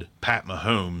had Pat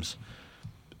Mahomes.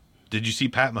 Did you see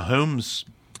Pat Mahomes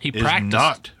is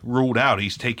not ruled out?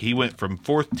 He went from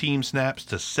fourth team snaps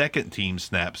to second team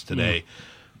snaps today.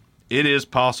 It is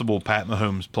possible Pat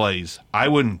Mahomes plays. I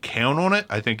wouldn't count on it.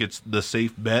 I think it's the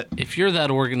safe bet. If you're that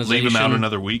organization, leave him out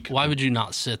another week. Why would you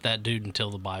not sit that dude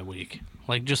until the bye week?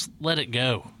 Like, just let it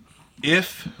go.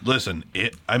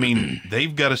 I mean,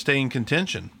 they've got to stay in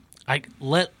contention.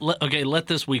 Let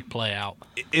this week play out.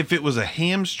 If it was a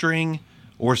hamstring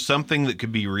or something that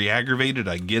could be re-aggravated,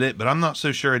 I get it. But I'm not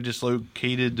so sure a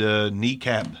dislocated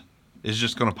kneecap is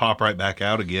just going to pop right back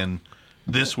out again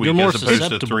this week as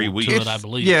opposed to 3 weeks. I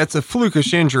believe. Yeah, it's a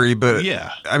flukish injury, but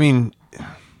yeah. I mean,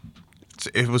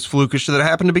 it was flukish that it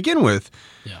happened to begin with.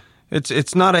 Yeah.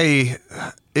 It's not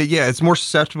it's more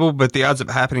susceptible, but the odds of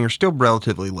it happening are still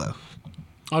relatively low.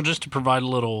 Oh, just to provide a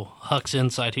little Huck's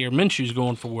insight here, Minshew's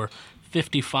going for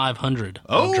 5,500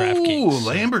 on DraftKings. Oh,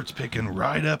 Lambert's picking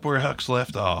right up where Huck's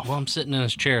left off. Well, I'm sitting in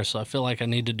his chair, so I feel like I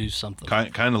need to do something.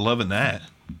 Kind of loving that.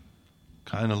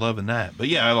 But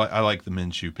yeah, I like the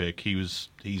Minshew pick. He's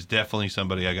definitely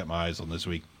somebody I got my eyes on this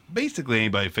week. Basically,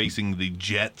 anybody facing the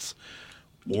Jets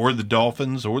or the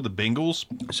Dolphins or the Bengals.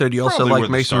 So do you also like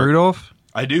Mason Rudolph?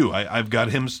 I do. I've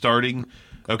got him starting.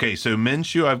 Okay, so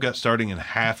Minshew I've got starting in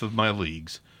half of my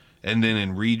leagues. And then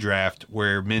in redraft,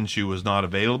 where Minshew was not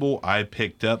available, I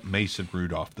picked up Mason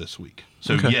Rudolph this week.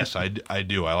 So, yes, I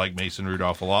do. I like Mason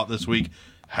Rudolph a lot this week.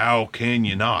 How can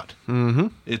you not? Mm-hmm.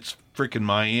 It's freaking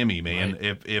Miami, man.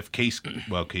 Right. If Case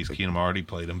Keenum already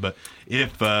played him, but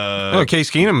if Case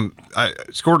Keenum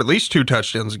scored at least 2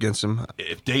 touchdowns against him.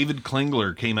 If David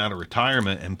Klingler came out of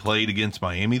retirement and played against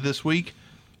Miami this week,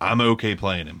 I'm okay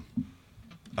playing him.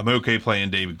 I'm okay playing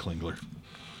David Klingler.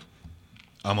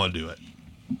 I'm gonna do it.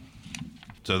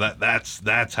 So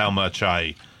that's how much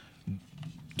I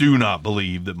do not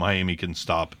believe that Miami can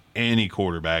stop any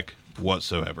quarterback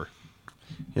whatsoever.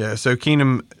 Yeah, so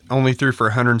Keenum only threw for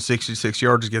 166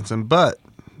 yards against him, but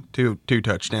two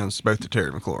touchdowns, both to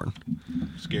Terry McLaurin.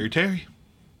 Scary Terry.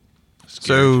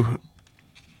 So,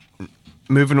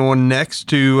 moving on next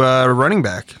to running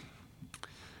back.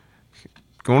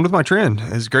 Going with my trend.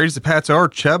 As great as the Pats are,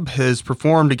 Chubb has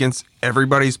performed against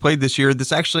everybody he's played this year.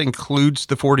 This actually includes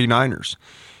the 49ers.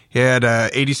 He had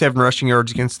 87 rushing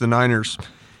yards against the Niners.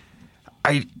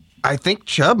 I think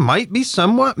Chubb might be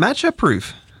somewhat matchup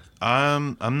proof.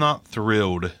 I'm not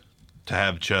thrilled to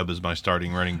have Chubb as my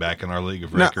starting running back in our league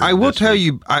of record. Now, I will tell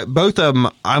you, both of them,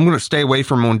 I'm going to stay away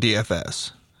from on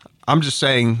DFS. I'm just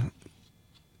saying,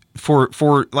 for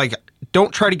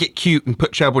don't try to get cute and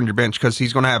put Chubb on your bench because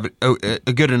he's going to have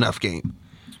a good enough game.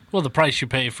 Well, the price you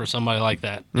pay for somebody like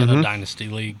that in a dynasty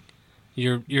league,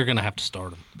 you're going to have to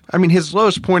start him. I mean, his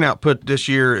lowest point output this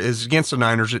year is against the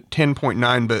Niners at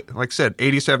 10.9, but like I said,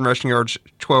 87 rushing yards,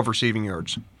 12 receiving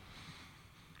yards.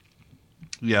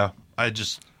 Yeah, I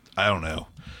don't know.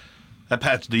 That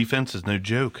Pats defense is no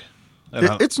joke.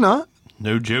 It's not.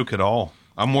 No joke at all.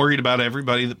 I'm worried about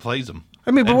everybody that plays them. I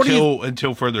mean, but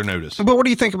until further notice. But what do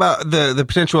you think about the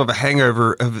potential of a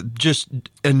hangover of just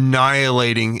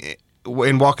annihilating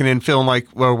and walking in feeling like,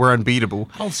 well, we're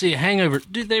unbeatable? I don't see a hangover.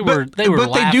 Dude, they were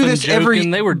laughing, they do this joking.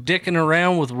 They were dicking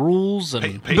around with rules.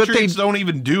 And Patriots don't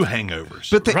even do hangovers.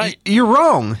 But you're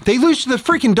wrong. They lose to the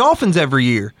freaking Dolphins every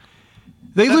year.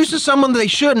 They lose to someone they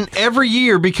shouldn't every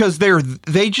year because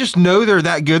they just know they're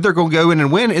that good. They're going to go in and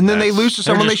win, and then they lose to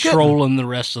someone they shouldn't. They're trolling the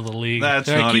rest of the league. That's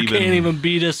like, not you even, can't even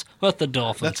beat us. Let the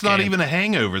Dolphins. That's not even a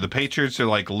hangover. The Patriots are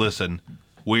like, listen,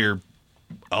 we're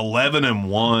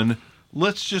 11-1.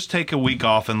 Let's just take a week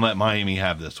off and let Miami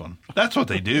have this one. That's what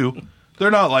they do. They're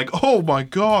not like, oh my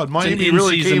God, Miami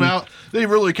really in-season- came out. They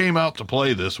really came out to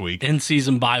play this week.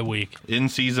 In-season bye week.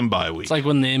 In-season bye week. It's like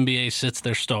when the NBA sits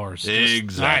their stars.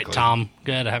 Exactly. All right, Tom,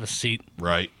 go ahead, have a seat.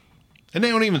 Right. And they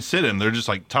don't even sit him. They're just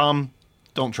like, Tom,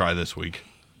 don't try this week.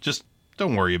 Just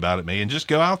don't worry about it, man. Just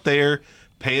go out there,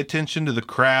 pay attention to the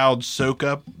crowd, soak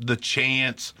up the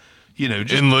chants,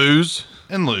 just And lose.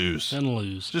 and lose. And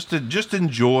lose. Just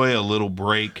enjoy a little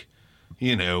break.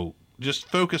 Just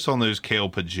focus on those kale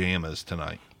pajamas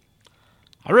tonight.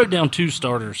 I wrote down 2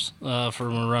 starters for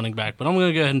my running back, but I'm going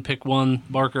to go ahead and pick one.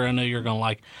 Barker, I know you're going to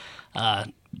like.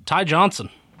 Ty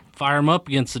Johnson. Fire him up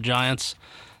against the Giants.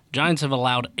 Giants have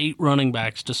allowed 8 running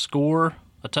backs to score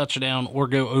a touchdown or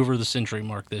go over the century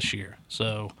mark this year.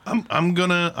 So I'm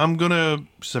gonna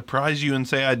surprise you and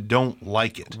say I don't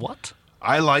like it. what?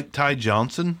 I like Ty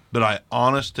Johnson, but I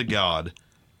honest to God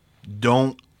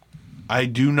I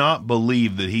do not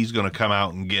believe that he's going to come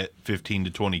out and get 15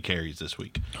 to 20 carries this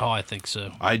week. Oh, I think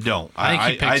so. I don't. I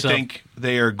think he picks up. think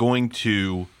they are going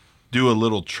to do a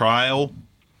little trial.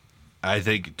 I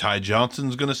think Ty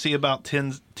Johnson's going to see about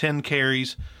 10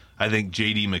 carries. I think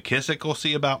J.D. McKissick will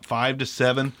see about 5 to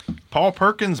 7. Paul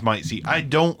Perkins might see. I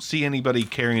don't see anybody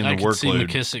carrying I the could see workload.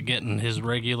 McKissick getting his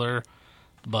regular,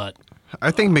 but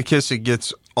I think McKissick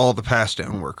gets all the pass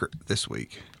down work this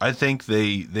week. I think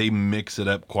they mix it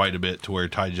up quite a bit to where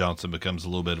Ty Johnson becomes a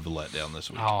little bit of a letdown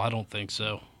this week. oh, I don't think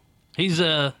so. He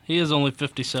is only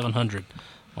 5,700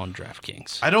 on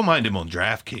DraftKings. I don't mind him on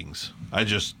DraftKings.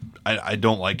 I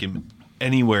don't like him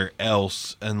anywhere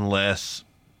else unless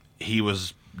he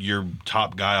was your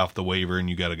top guy off the waiver and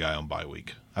you got a guy on bye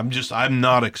week. I'm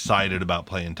not excited about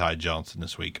playing Ty Johnson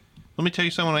this week. Let me tell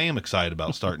you someone I am excited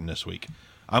about starting this week.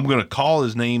 I'm going to call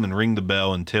his name and ring the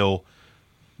bell until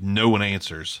no one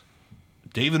answers.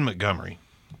 David Montgomery.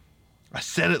 I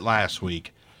said it last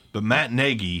week, but Matt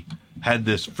Nagy had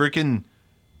this freaking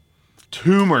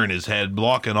tumor in his head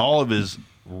blocking all of his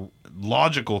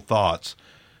logical thoughts.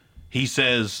 He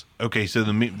says, okay, so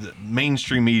the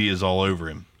mainstream media is all over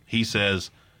him. He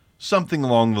says something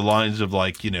along the lines of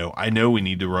like, I know we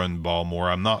need to run the ball more.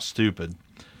 I'm not stupid.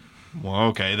 Well,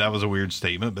 okay, that was a weird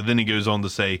statement. But then he goes on to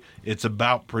say it's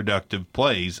about productive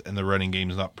plays and the running game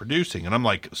is not producing. And I'm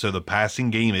like, so the passing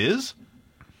game is?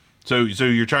 So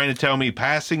you're trying to tell me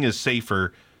passing is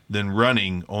safer than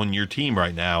running on your team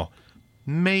right now?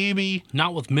 Maybe.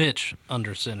 Not with Mitch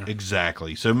under center.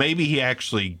 Exactly. So maybe he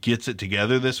actually gets it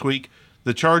together this week.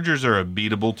 The Chargers are a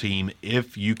beatable team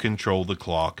if you control the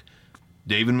clock.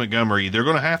 David Montgomery, they're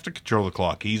going to have to control the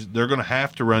clock. They're going to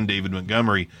have to run David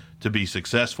Montgomery to be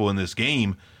successful in this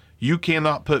game. You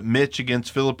cannot put Mitch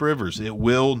against Phillip Rivers. It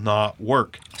will not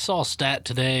work. I saw a stat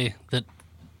today that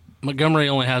Montgomery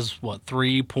only has,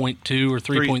 3.2 or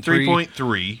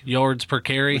 3.3 yards per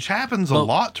carry. Which happens a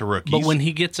lot to rookies. But when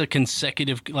he gets a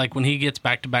consecutive, when he gets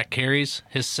back-to-back carries,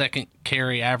 his second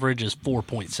carry average is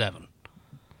 4.7.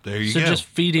 There you So go. just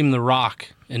feed him the rock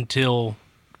until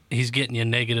he's getting you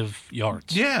negative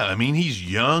yards. Yeah, I mean, he's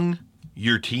young.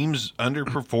 Your team's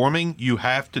underperforming. You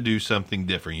have to do something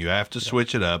different. You have to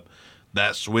switch it up.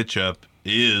 That switch up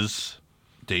is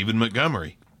David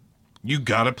Montgomery. You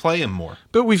got to play him more.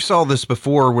 But we've saw this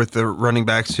before with the running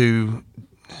backs who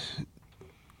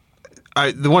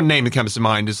the one name that comes to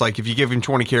mind is like if you give him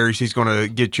 20 carries, he's going to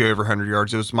get you over 100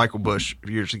 yards. It was Michael Bush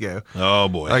years ago. Oh,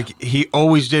 boy. Like he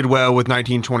always did well with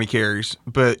 19, 20 carries.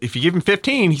 But if you give him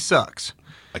 15, he sucks.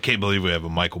 I can't believe we have a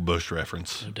Michael Bush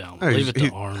reference. No doubt. Oh, Leave it he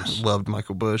to Arms. Loved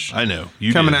Michael Bush. I know.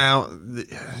 You Coming did. out,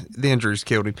 the injuries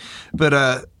killed him.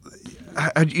 But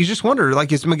you just wonder,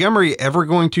 like, is Montgomery ever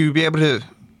going to be able to,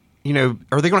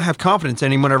 are they going to have confidence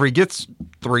in him whenever he gets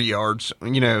 3 yards, or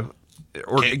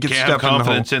Can't gets have stuffed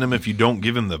confidence in the hole? in him if you don't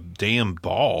give him the damn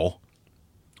ball.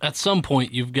 At some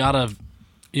point, you've got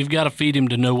to feed him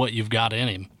to know what you've got in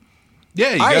him.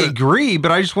 Yeah, you I gotta, agree,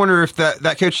 but I just wonder if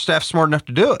that coach staff's smart enough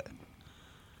to do it.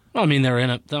 Well, I mean, they're in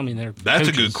it. I mean, they're That's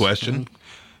a coaches. good question.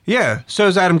 Yeah, so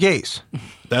is Adam Gase.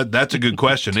 That's a good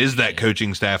question. Is that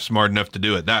coaching staff smart enough to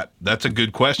do it? That's a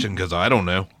good question because I don't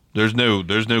know. There's no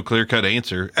clear cut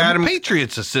answer. Adam-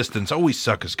 Patriots assistants always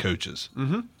suck as coaches.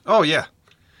 Oh, yeah.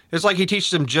 It's like he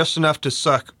teaches them just enough to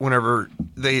suck whenever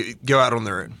they go out on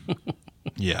their own.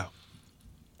 Yeah.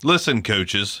 Listen,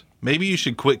 coaches, maybe you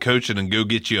should quit coaching and go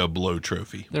get you a blow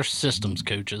trophy. They're systems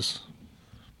coaches.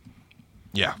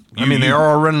 Yeah. They are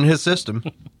all running his system.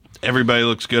 Everybody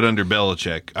looks good under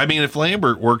Belichick. I mean, if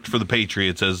Lambert worked for the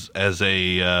Patriots as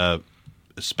a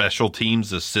special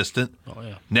teams assistant,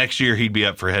 next year he'd be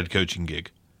up for a head coaching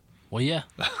gig. Well, yeah.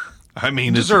 I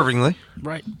mean, Deservingly.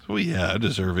 Right. Well, yeah,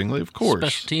 deservingly, of course.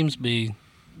 Special teams be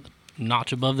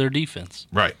notch above their defense.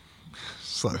 Right.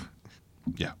 So,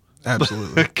 Yeah.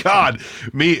 Absolutely. God,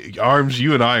 Arms,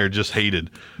 you and I are just hated.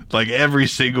 Like every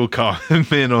single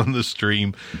comment on the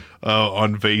stream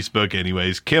on Facebook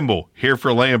anyways. Kimball, here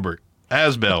for Lambert.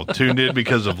 Asbel, tuned in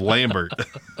because of Lambert.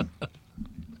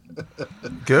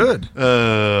 Good.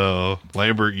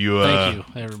 Lambert, you Thank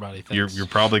you, everybody. Thanks. you're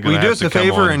probably Will going you to do have us to a come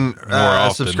favor on and more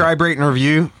often. subscribe, rate, and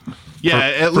review? Yeah,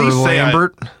 at for least say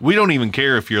Lambert. we don't even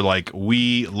care if you're like,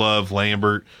 we love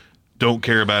Lambert, don't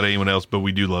care about anyone else, but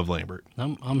we do love Lambert.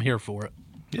 I'm here for it.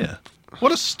 Yeah.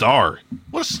 What a star.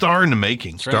 What a star in the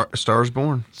making. Stars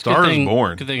born. Star is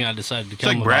born. Good thing I decided to It's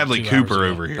come. like Bradley about 2 hours Cooper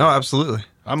ago. over here. Oh, absolutely.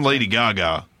 I'm Lady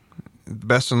Gaga.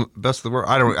 Best of the world.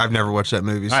 I've never watched that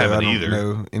movie, so I I, haven't don't either.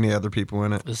 know any other people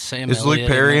in it. Is Sam Is Luke Elliott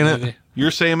Perry in that it? movie?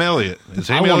 You're Sam Elliott. And I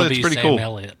Sam want to Elliott's be pretty Sam cool.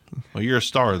 Elliott. Well, you're a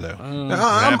star, though. I'm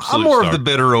absolute more star. of the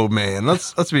bitter old man.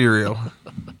 Let's be real.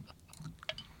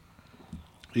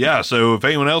 Yeah, so if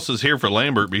anyone else is here for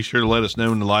Lambert, be sure to let us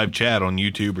know in the live chat on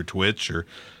YouTube or Twitch or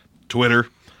Twitter.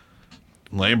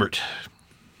 Lambert.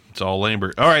 It's all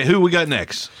Lambert. All right, who we got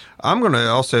next? I'm going to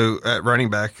also, at running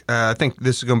back, I think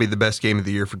this is going to be the best game of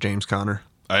the year for James Conner.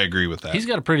 I agree with that. He's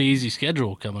got a pretty easy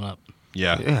schedule coming up.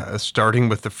 Yeah. Yeah, starting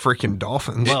with the freaking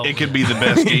Dolphins. Well, It could be the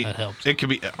best game. That helps. It could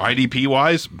be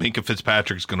IDP-wise, Minka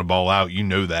Fitzpatrick's going to ball out. You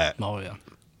know that. Oh yeah.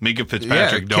 Minka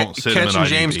Fitzpatrick, don't sit him in catching IDP.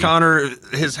 James Conner,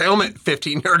 his helmet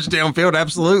 15 yards downfield,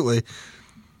 absolutely.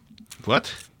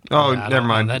 What? Oh, I never don't-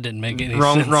 mind. That didn't make any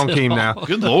Wrong sense. wrong at team all. now.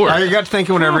 Good Lord. I got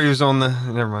thinking whenever he was on the.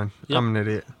 Never mind. Yep. I'm an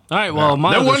idiot. All right. Well,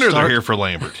 my No other wonder they're start- here for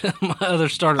Lambert. my other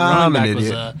starter I'm running an back was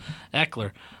idiot.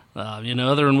 Eckler.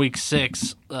 Other than week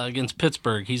 6 against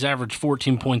Pittsburgh, he's averaged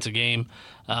 14 points a game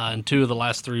in 2 of the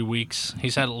last 3 weeks.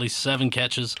 He's had at least 7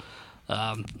 catches.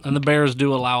 And the Bears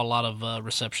do allow a lot of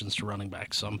receptions to running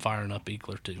backs, so I'm firing up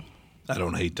Eckler too. I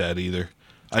don't hate that either.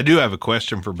 I do have a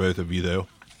question for both of you, though.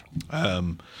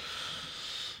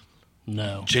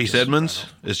 No. Chase Edmonds,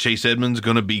 is Chase Edmonds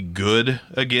going to be good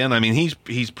again? I mean,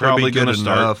 he's probably good going to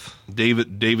start. enough.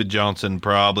 David Johnson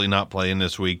probably not playing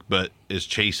this week, but is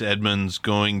Chase Edmonds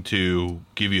going to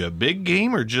give you a big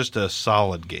game or just a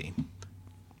solid game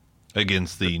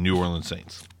against the New Orleans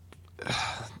Saints?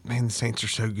 Man, the Saints are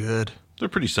so good. They're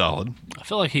pretty solid. I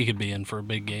feel like he could be in for a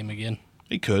big game again.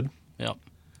 He could. Yep.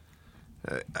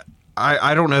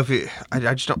 I don't know if he.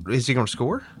 I just don't. Is he going to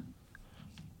score?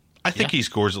 I think Yeah. he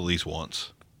scores at least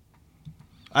once.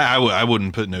 I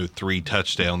wouldn't put no 3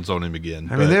 touchdowns on him again.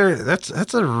 I mean,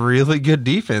 that's a really good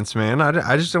defense, man.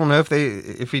 I just don't know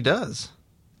if he does.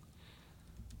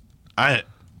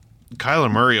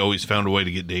 Kyler Murray always found a way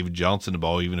to get David Johnson the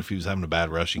ball, even if he was having a bad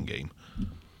rushing game.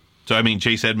 So, I mean,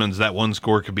 Chase Edmonds, that one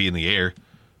score could be in the air.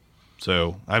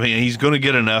 So, I mean, he's going to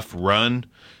get enough run.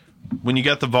 When you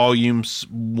got the volumes,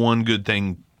 one good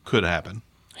thing could happen.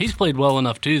 He's played well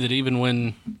enough, too, that even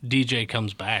when DJ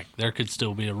comes back, there could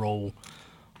still be a role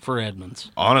for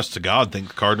Edmonds. Honest to God, I think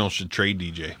the Cardinals should trade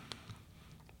DJ.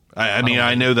 I mean,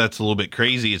 I know that's a little bit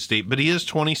crazy at state, but he is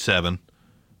 27.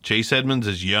 Chase Edmonds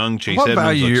is young. Chase What Edmonds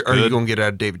value looks are you good. going to get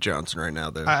out of David Johnson right now,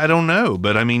 though? I don't know,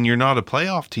 but I mean, you're not a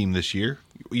playoff team this year.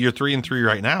 You're 3-3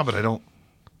 right now, but I don't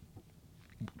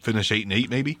finish 8-8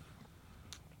 maybe.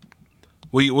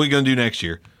 What are you going to do next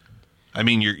year? I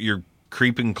mean, you're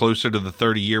creeping closer to the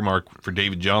 30-year mark for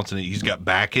David Johnson. He's got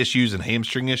back issues and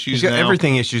hamstring issues. He's got now.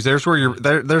 everything issues. There's where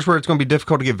there's where it's going to be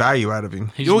difficult to get value out of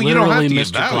him. He's You don't have literally to get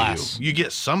Mr. value. Glass. You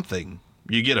get something.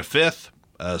 You get a 5th,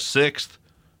 a 6th.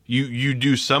 You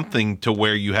do something to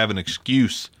where you have an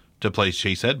excuse to play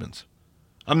Chase Edmonds.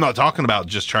 I'm not talking about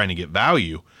just trying to get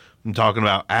value. I'm talking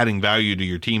about adding value to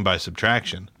your team by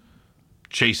subtraction.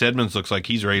 Chase Edmonds looks like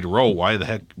he's ready to roll. Why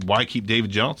keep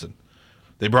David Johnson?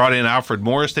 They brought in Alfred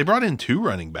Morris. They brought in 2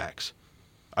 running backs.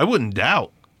 I wouldn't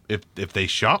doubt if they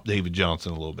shop David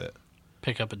Johnson a little bit.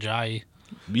 Pick up a Jai.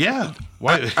 Yeah.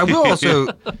 Why? I will also.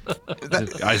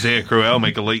 Isaiah Crowell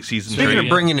make a late season Speaking trade. of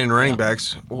bringing in running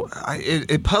backs,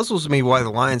 it puzzles me why the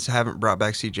Lions haven't brought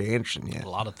back C.J. Anderson yet. A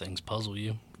lot of things puzzle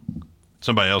you.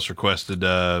 Somebody else requested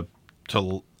to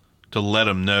let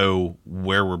them know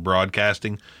where we're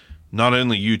broadcasting. Not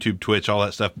only YouTube, Twitch, all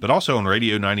that stuff, but also on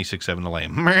Radio 96.7 The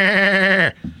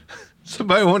Lamb.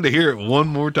 Somebody wanted to hear it one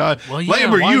more time. Well, yeah,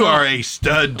 Lambert, why you not? are a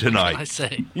stud tonight. I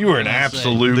say. You are an I say.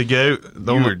 absolute The goat.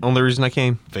 The only reason I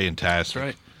came. fantastic. That's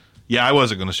right. Yeah, I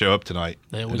wasn't going to show up tonight.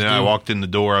 They And always then I do. walked in the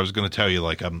door. I was going to tell you,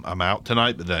 like, I'm out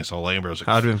tonight, but then I saw Lambert. I was like,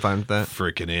 I'd been fine with that.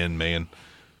 freaking in, man.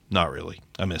 Not really.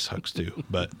 I miss Hucks too,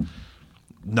 but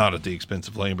not at the expense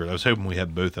of Lambert. I was hoping we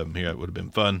had both of them here. It would have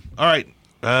been fun. All right.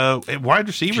 Wide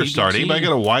receiver start. GBT. Anybody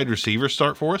got a wide receiver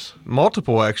start for us?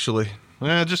 Multiple, actually.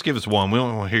 Just give us one. We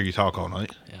don't want to hear you talk all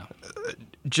night. Yeah.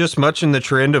 just much in the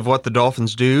trend of what the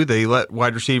Dolphins do. They let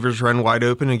wide receivers run wide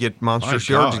open and get monstrous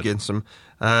yards against them.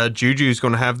 Juju's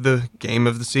going to have the game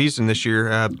of the season this year.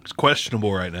 It's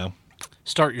questionable right now.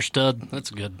 Start your stud. That's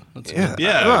good.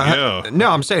 Yeah. No,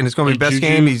 I'm saying it's going to be best Juju?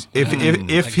 game.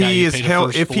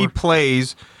 If he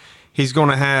plays, he's going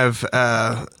to have.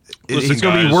 Listen, he's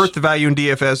going to be guys. worth the value in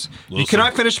DFS. Can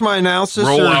I finish my analysis?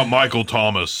 Roll or- out Michael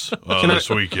Thomas this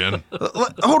weekend.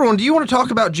 Hold on. Do you want to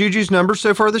talk about Juju's numbers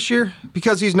so far this year?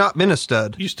 Because he's not been a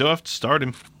stud. You still have to start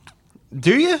him.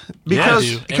 Do you?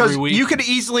 Because Every week. you could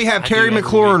easily have I Terry do every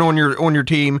McLaurin week. on your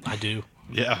team. I do.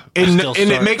 Yeah. And still it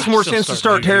start- makes I more still sense to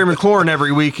start start Terry Juju. McLaurin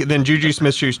every week than Juju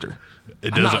Smith-Schuster.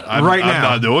 It doesn't. not- I'm, right I'm now.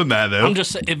 not doing that, though. I'm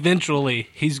just saying, eventually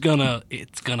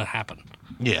it's gonna happen.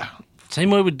 Yeah. Same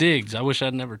way with Diggs. I wish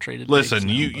I'd never traded. Listen,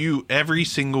 Diggs now, you every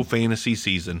single fantasy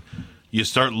season, you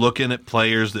start looking at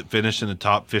players that finish in the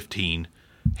top 15.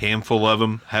 Handful of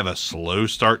them have a slow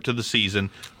start to the season,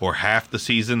 or half the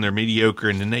season they're mediocre,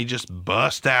 and then they just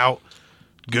bust out,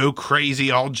 go crazy,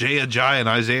 all Jay Ajayi and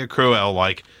Isaiah Crowell,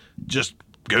 like just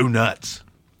go nuts.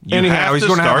 You Anyhow, have he's to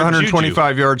going to have start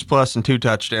 125 yards plus and 2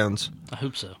 touchdowns, I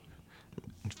hope so.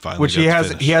 Juju. Finally which got he to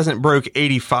hasn't. finish. He hasn't broke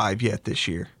 85 yet this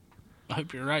year. I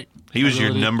hope you're right. He was I your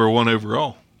really do. number one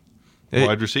overall It-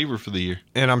 wide receiver for the year.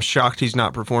 And I'm shocked he's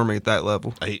not performing at that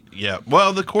level. Yeah.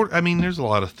 Well, the court. I mean, there's a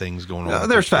lot of things going on. with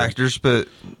There's this thing. factors, but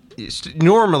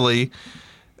normally,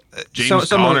 James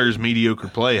someone- Conner's mediocre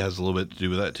play has a little bit to do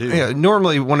with that too. yeah,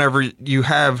 normally whenever you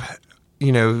have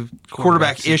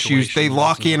quarterback issues, they situations,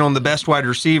 lock in on the best wide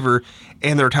receiver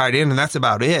and their tight end, and that's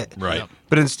about it. Right. Yep.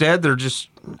 But instead, they're just.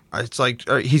 It's like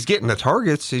he's getting the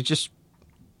targets. He's just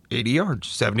 80 yards,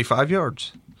 75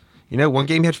 yards. One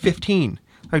game he had 15.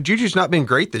 Like Juju's not been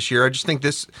great this year. I just think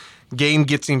this game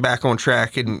gets him back on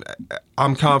track, and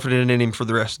I'm confident in him for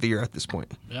the rest of the year at this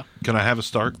point. Yeah. Can I have a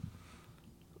start?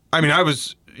 I mean,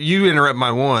 you interrupt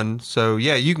my one, so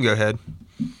yeah, you can go ahead.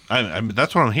 I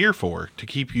that's what I'm here for, to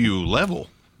keep you level.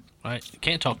 Right.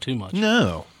 Can't talk too much.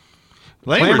 No.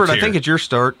 Lambert, I think it's your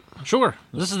start. Sure.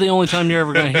 This is the only time you're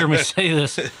ever going to hear me say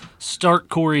this. Start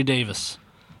Corey Davis.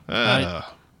 Right?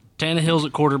 Tannehill's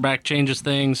at quarterback changes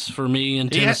things for me in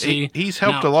Tennessee. He's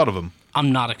helped Now, a lot of them.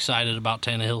 I'm not excited about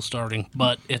Tannehill starting,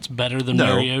 but it's better than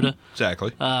No. Mariota.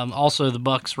 Exactly. Also, the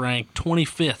Bucks rank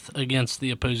 25th against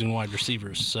the opposing wide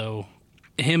receivers. So,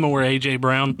 him or AJ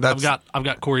Brown, I've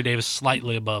got Corey Davis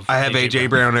slightly above. I have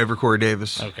AJ Brown over Corey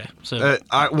Davis. Okay, so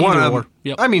One either of or. them.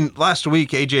 Yep. I mean, last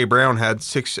week AJ Brown had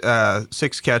six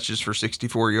catches for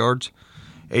 64 yards,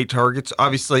 8 targets.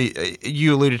 Obviously,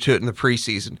 you alluded to it in the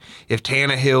preseason. If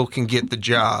Tannehill can get the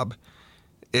job,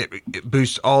 it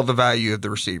boosts all the value of the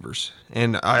receivers.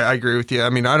 And I agree with you. I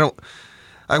mean, I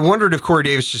wondered if Corey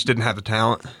Davis just didn't have the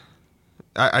talent.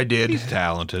 I did. He's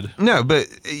talented. No, but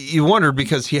you wondered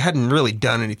because he hadn't really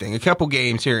done anything. A couple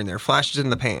games here and there, flashes in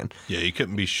the pan. Yeah, you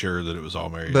couldn't be sure that it was all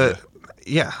Mariota. But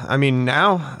yeah, I mean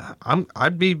now I'm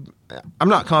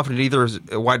not confident either as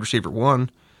a wide receiver 1,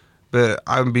 but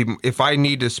if I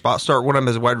need to start one of them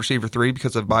as a wide receiver 3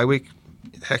 because of bye week,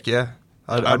 heck yeah,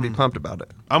 I'd be pumped about it.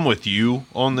 I'm with you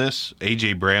on this.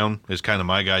 AJ Brown is kind of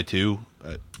my guy too.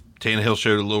 Tannehill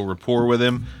showed a little rapport with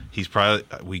him. He's probably,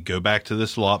 we go back to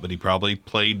this a lot, but he probably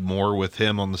played more with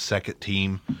him on the second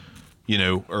team,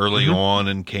 early on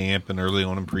in camp and early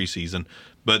on in preseason.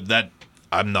 But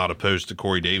I'm not opposed to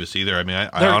Corey Davis either. I mean,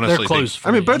 I honestly they're close think for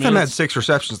I mean, me. both of them had it's- 6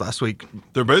 receptions last week.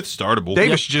 they're both startable.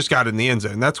 Davis just got in the end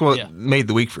zone. That's what made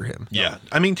the week for him. Yeah.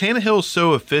 I mean, Tannehill's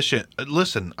so efficient.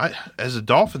 Listen, as a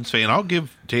Dolphins fan, I'll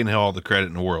give Tannehill all the credit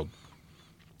in the world.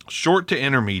 Short to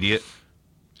intermediate,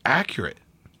 accurate.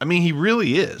 I mean, he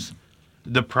really is.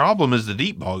 The problem is the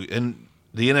deep ball. In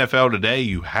the NFL today,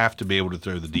 you have to be able to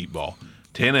throw the deep ball.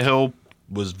 Tannehill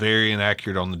was very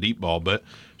inaccurate on the deep ball, but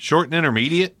short and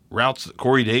intermediate routes that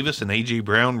Corey Davis and A.J.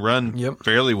 Brown run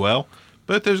fairly well.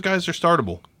 Both those guys are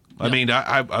startable. I mean,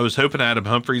 I was hoping Adam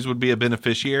Humphries would be a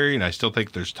beneficiary, and I still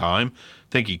think there's time.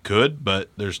 I think he could, but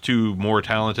there's 2 more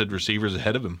talented receivers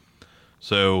ahead of him.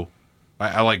 So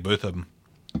I like both of them.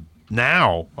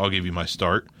 Now I'll give you my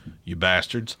start, you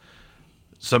bastards.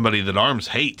 Somebody that Arms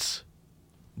hates,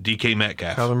 DK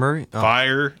Metcalf. Kyler Murray? Oh.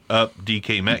 Fire up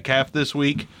DK Metcalf this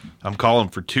week. I'm calling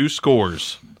for 2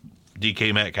 scores.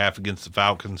 DK Metcalf against the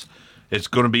Falcons. It's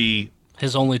going to be...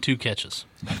 his only 2 catches.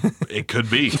 It could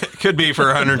be. Could be for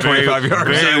 125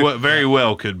 yards. Very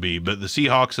well could be. But the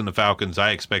Seahawks and the Falcons,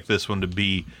 I expect this one to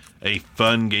be a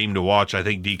fun game to watch. I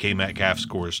think DK Metcalf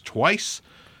scores twice,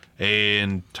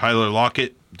 and Tyler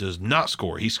Lockett does not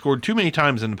score. He scored too many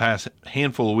times in the past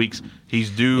handful of weeks. He's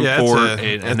due for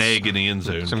an egg in the end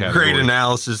zone. Some category. great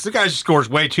analysis. The guy just scores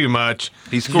way too much.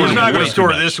 He scores He's not going way to too score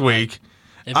much. this week.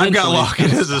 I've got Eventually, Lockett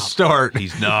it's as a gonna stop. start.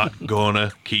 He's not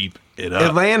gonna keep it up.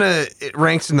 Atlanta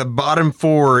ranks in the bottom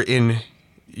 4 in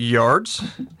yards,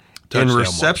 in Touchdown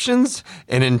receptions,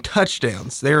 and in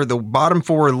touchdowns. They're the bottom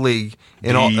 4 in the league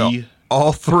in D.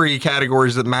 all 3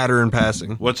 categories that matter in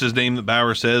passing. What's his name that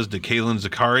Bauer says? DeKalen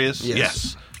Zacharias?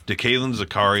 Yes. DeKalen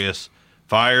Zacharias.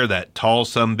 Fire that tall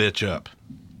sumbitch up.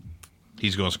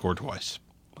 He's going to score twice.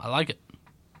 I like it.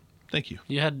 Thank you.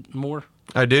 You had more?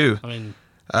 I do. I mean,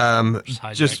 just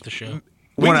hijack just the show.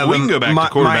 We One of can them, go back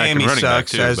to quarterback and Miami running back,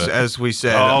 sucks, too, but- as we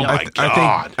said. Oh, my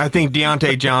God. I think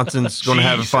Deontay Johnson's going to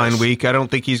have a fine Jesus. week. I don't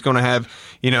think he's going to have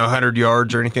 100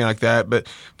 yards or anything like that, but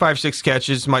 5-6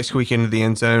 catches might squeak into the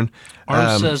end zone.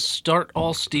 Arm says start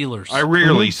all Steelers. I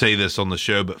rarely say this on the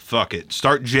show, but fuck it.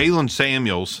 Start Jalen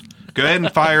Samuels. Go ahead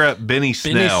and fire up Benny Benny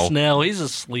Snell. Snell, he's a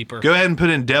sleeper. Go ahead and put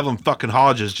in Devlin fucking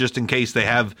Hodges just in case they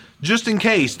blow Just him in out.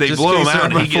 case they're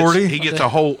And up by 40? he gets a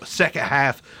whole second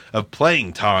half of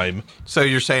playing time. So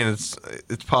you're saying it's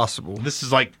possible? This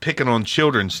is like picking on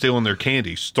children stealing their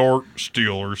candy. Start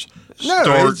Steelers. No,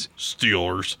 Start it's-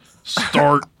 Steelers.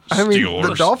 Start I mean, Steelers.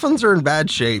 the Dolphins are in bad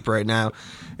shape right now.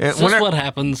 Is this what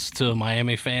happens to a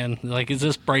Miami fan? Like, is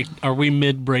this are we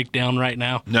mid breakdown right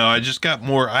now? No, I just got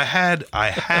more. I had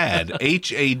HAD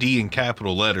in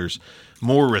capital letters,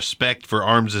 more respect for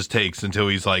Arms' takes until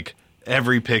he's like,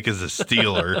 every pick is a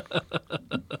Steeler.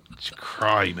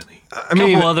 Criminy. I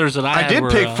mean, couple others that I had did were,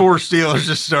 pick 4 Steelers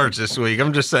to start this week.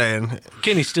 I'm just saying.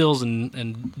 Kenny Stills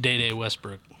and Day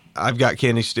Westbrook. I've got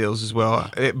Kenny Stills as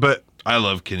well, but I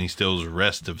love Kenny Stills'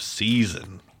 rest of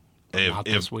season. Not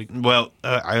this week. Well,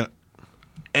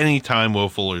 anytime Will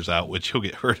Fuller's out, which he'll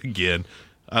get hurt again,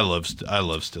 I love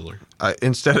Stiller.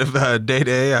 instead of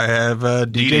Day, I have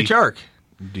DJ Dede. Chark.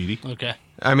 Dede. Okay.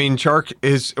 I mean, Chark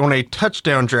is on a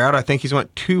touchdown drought. I think he's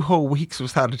went 2 whole weeks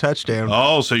without a touchdown.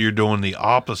 Oh, so you're doing the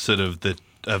opposite of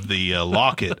the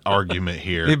Lockett argument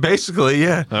here. Basically,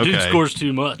 yeah. Dude Okay. scores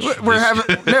too much. We're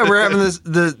having this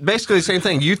basically the same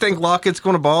thing. You think Lockett's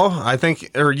going to ball? I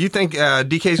think, or you think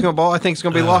DK's going to ball? I think it's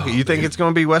going to be Lockett. You think it's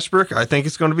going to be Westbrook? I think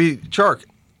it's going to be Chark.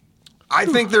 I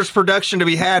think there's production to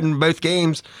be had in both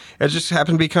games. It just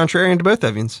happened to be contrarian to both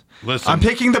of you. Listen. I'm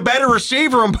picking the better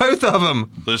receiver on both of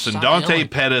them. Listen, Stop Dante yelling.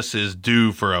 Pettis is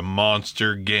due for a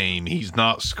monster game. He's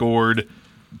not scored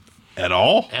at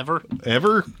all Ever?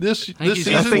 this I think he's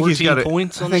season. got I think he's 14 got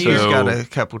points I on think the he's year. got So- a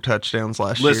couple touchdowns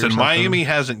last year. or Listen, something. Miami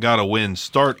hasn't got a win.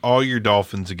 Start all your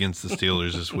Dolphins against the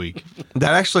Steelers this week.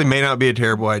 That actually may not be a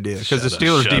terrible idea because the Shut up,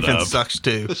 Steelers' shut defense up. sucks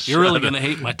too. You're really going to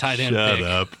hate my tight end Shut pick.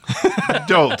 up.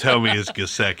 Don't tell me it's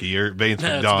Gesicki or Vance No,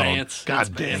 it's McDonald. Vance. God It's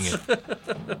dang Vance.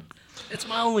 it. It's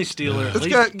my only Steeler. At Let's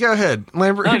least. go ahead,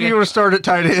 Lambert. Who do Okay. you want to start at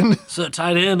tight end? So at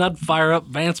tight end, I'd fire up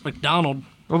Vance McDonald.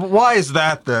 Why is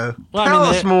that though? Well, I Tell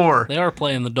mean, us more. They are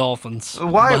playing the Dolphins.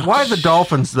 Why? But- Why the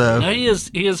Dolphins though? No, he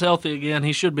is healthy again.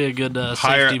 He should be a good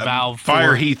safety valve. Fire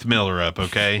for, Heath Miller up,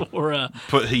 okay? or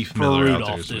Put Heath for Miller out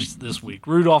Rudolph there this week. this week.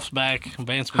 Rudolph's back.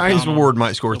 Vance Hines McDonald. Ward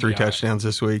might score He'll 3 be all right. touchdowns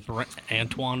this week.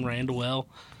 Antoine Randall.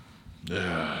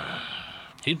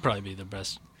 He'd probably be the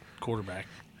best quarterback.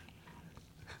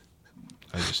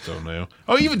 I just don't know.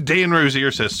 Oh, even Dan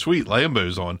Rozier says, "Sweet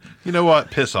Lambo's on." You know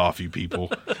what? Piss off, you people.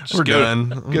 Just We're go,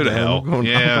 done. I'm Go to done. hell. I'm going-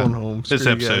 yeah. I'm going home. This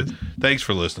Screw you episode. guys. Thanks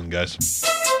for listening, guys.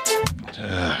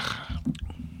 Ugh.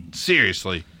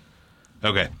 Seriously.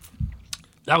 Okay.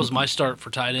 That was my start for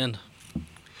tight end.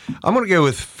 I'm going to go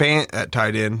with Fant at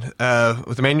tight end.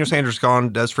 With Emmanuel Sanders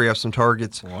gone, does free up some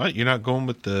targets. What? You're not going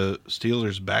with the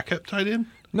Steelers' backup tight end?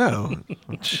 No,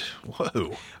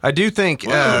 Whoa. I do think.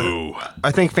 Whoa.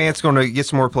 I think Fant's going to get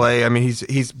some more play. I mean,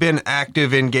 he's been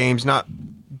active in games, not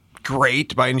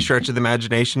great by any stretch of the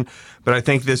imagination, but I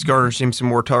think this garners him some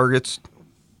more targets.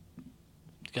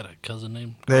 He's got a cousin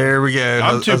named. There we go.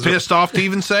 I'm too pissed off to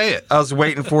even say it. I was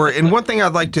waiting for it. And one thing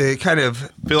I'd like to kind of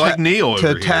Feel like Neil over to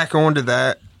here. tack onto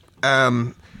that.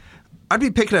 I'd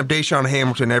be picking up Deshaun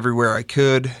Hamilton everywhere I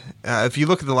could. If you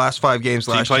look at the last 5 games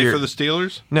Did he last play year, for the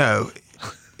Steelers? no,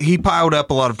 he piled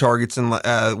up a lot of targets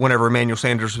whenever Emmanuel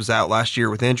Sanders was out last year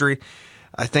with injury.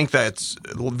 I think that's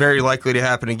very likely to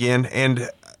happen again. And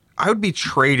I would be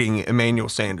trading Emmanuel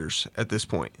Sanders at this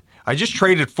point. I just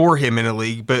traded for him in a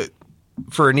league, but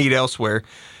for a need elsewhere.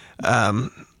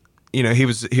 He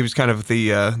was kind of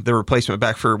the replacement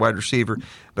back for a wide receiver.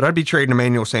 But I'd be trading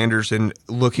Emmanuel Sanders and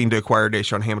looking to acquire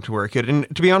Deshaun Hamilton where I could. And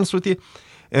to be honest with you,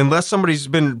 unless somebody's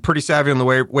been pretty savvy on the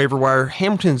waiver wire,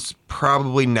 Hamilton's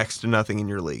probably next to nothing in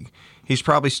your league. He's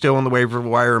probably still on the waiver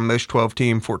wire in most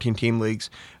 12-team, 14-team leagues.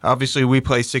 Obviously, we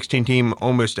play 16-team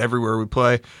almost everywhere we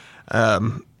play.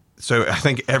 So I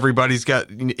think everybody's got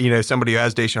somebody who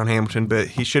has Deshaun Hamilton, but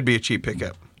he should be a cheap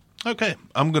pickup. Okay.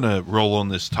 I'm going to roll on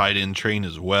this tight end train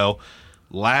as well.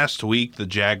 Last week, the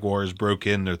Jaguars broke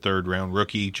in their third-round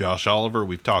rookie, Josh Oliver.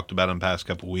 We've talked about him the past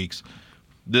couple weeks.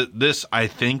 I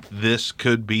think this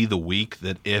could be the week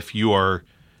that if you are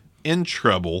in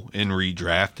trouble in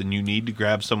redraft and you need to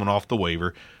grab someone off the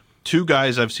waiver, two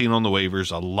guys I've seen on the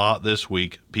waivers a lot this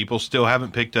week. People still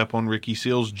haven't picked up on Ricky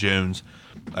Seals-Jones.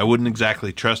 I wouldn't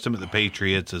exactly trust him at the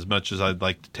Patriots as much as I'd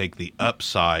like to take the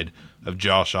upside of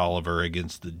Josh Oliver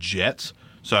against the Jets.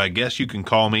 So I guess you can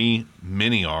call me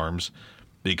mini arms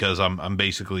because I'm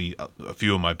basically a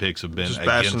few of my picks have been just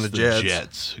against the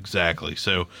Jets. Exactly.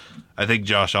 So I think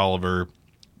Josh Oliver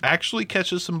actually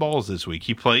catches some balls this week.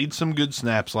 He played some good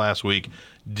snaps last week,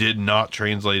 did not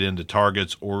translate into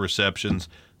targets or receptions.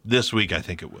 This week, I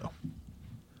think it will.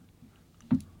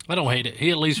 I don't hate it.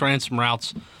 He at least ran some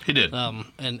routes. He did.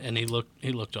 And he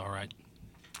looked all right.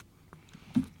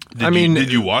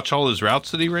 Did you watch all his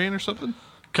routes that he ran or something?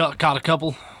 Caught a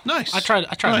couple. Nice. I tried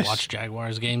to watch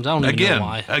Jaguars games. I don't even know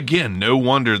why. Again, no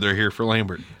wonder they're here for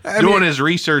Lambert. Doing his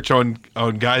research on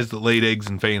guys that laid eggs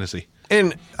in fantasy.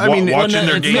 And watching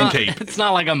their game tape. It's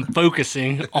not like I'm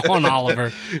focusing on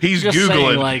Oliver. He's just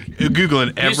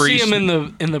Googling every. You see him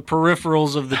in the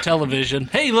peripherals of the television.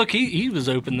 Hey, look, he was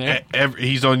open there.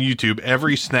 He's on YouTube.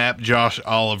 Every snap Josh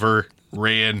Oliver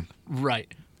ran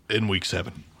right in week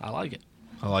 7. I like it.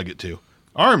 I like it too.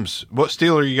 Arms, what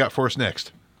Steeler you got for us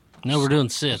next? No, we're doing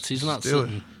sits. He's not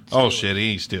sitting. Oh shit,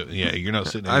 he's still. Yeah, you're not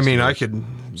sitting. I could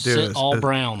do sit all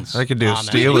Browns. I could do a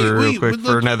Steeler real quick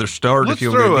for another start if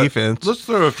you want a defense. Let's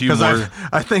throw a few more.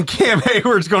 I think Cam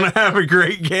Hayward's going to have a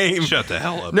great game. Shut the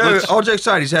hell up. No, all jokes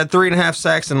aside, he's had 3.5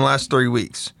 sacks in the last 3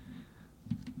 weeks.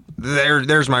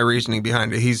 There's my reasoning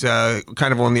behind it. He's kind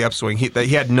of on the upswing. He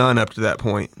had none up to that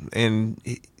point, and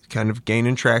he kind of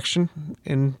gaining traction.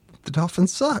 And the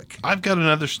Dolphins suck. I've got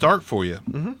another start for you,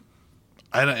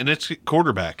 and it's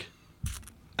quarterback.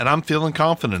 And I'm feeling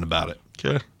confident about it.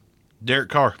 Okay. Derek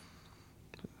Carr.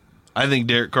 I think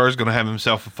Derek Carr is going to have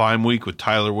himself a fine week with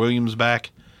Tyler Williams back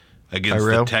against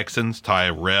the Texans.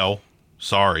 Tyler.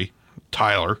 I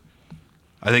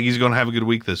think he's going to have a good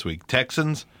week this week.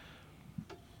 Texans,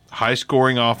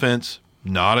 high-scoring offense,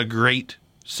 not a great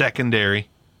secondary.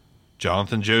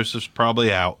 Jonathan Joseph's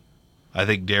probably out. I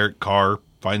think Derek Carr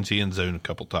finds the end zone a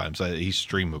couple times. He's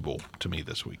streamable to me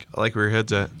this week. I like where your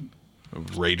head's at.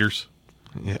 Raiders.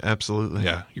 Yeah, absolutely.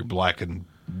 Yeah, your black and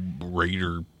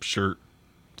Raider shirt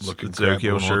looking crap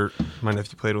Pinocchio shirt. My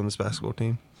nephew played on this basketball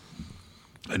team.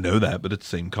 I know that, but it's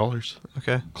the same colors.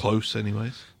 Okay. Close,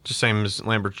 anyways. Just same as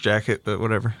Lambert's jacket, but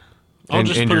whatever. I'll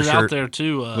just put it out there,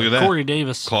 too. Look at that. Corey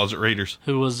Davis. Closet Raiders.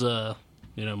 Who was,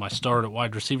 my start at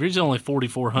wide receiver. He's only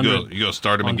 4,400. You going to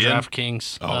start him on again?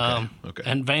 DraftKings. Oh, okay.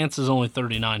 And Vance is only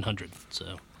 3,900,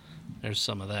 so... There's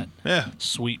some of that. Yeah.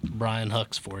 Sweet Brian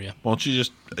Hucks for you. Why don't you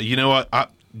just, you know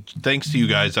what? Thanks to you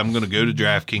guys, I'm going to go to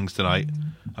DraftKings tonight.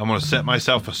 I'm going to set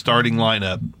myself a starting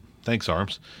lineup. Thanks,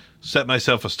 Arms. Set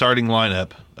myself a starting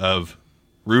lineup of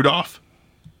Rudolph,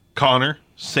 Connor,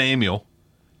 Samuel,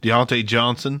 Deontay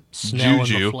Johnson, Snell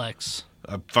Juju. in the flex.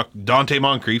 Dante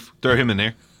Moncrief. Throw him in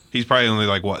there. He's probably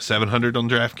only 700 on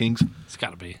DraftKings. It's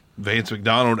got to be. Vance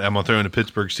McDonald, I'm going to throw in the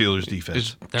Pittsburgh Steelers defense.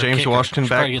 Is James Washington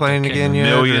back playing again yet?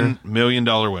 $1 million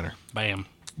winner. Bam.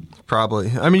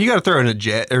 Probably. I mean, you got to throw in a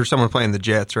Jet or someone playing the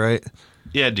Jets, right?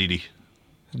 Yeah, Dede.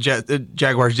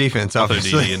 Jaguars defense,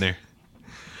 obviously. I'll throw Dede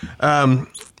in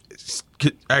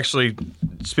there. Actually,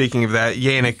 speaking of that,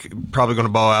 Yannick probably going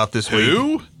to ball out this week.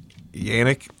 Who?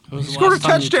 Yannick. He scored a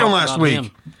touchdown last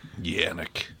week.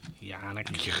 Yannick.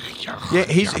 Yeah,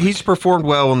 he's performed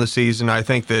well in the season. I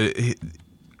think that,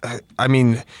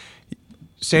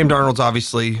 Sam Darnold's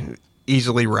obviously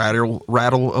easily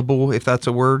rattleable, if that's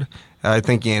a word. I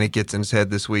think Yannick gets in his head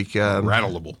this week.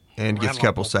 Rattleable. And gets a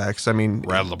couple sacks.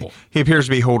 Rattleable. He appears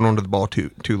to be holding on to the ball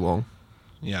too long.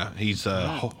 Yeah, he's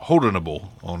holdingable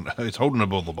it's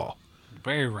holdingable the ball.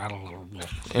 Very rattleable.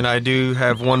 And I do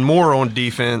have one more on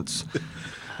defense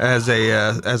as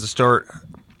a start.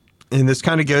 And this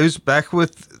kind of goes back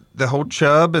with the whole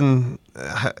Chubb and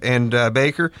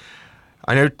Baker.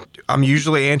 I know I'm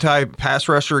usually anti-pass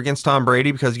rusher against Tom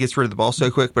Brady because he gets rid of the ball so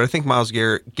quick, but I think Myles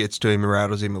Garrett gets to him and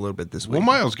rattles him a little bit this week. Well,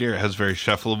 Myles Garrett has very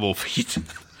shuffleable feet.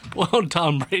 Well,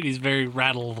 Tom Brady's very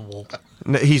rattleable.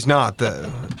 No, he's not,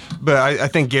 though. But I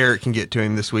think Garrett can get to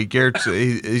him this week. Garrett's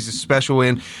he's a special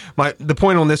win. The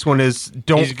point on this one is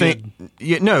don't think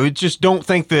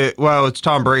that, well, it's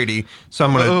Tom Brady, so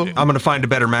I'm gonna find a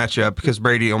better matchup because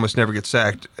Brady almost never gets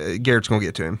sacked. Garrett's gonna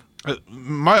get to him.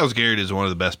 Myles Garrett is one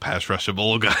of the best pass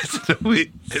rushable guys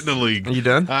in the league. Are you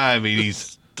done? I mean,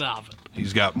 Stop it.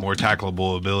 He's got more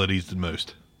tackleable abilities than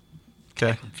most.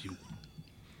 Okay.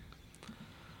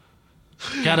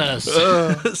 Got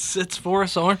a sits for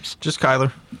us, Arms? Just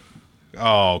Kyler.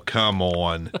 Oh, come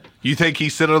on. You think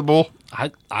he's sittable?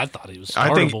 I thought he was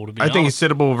startable, to be I honest. think he's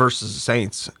sittable versus the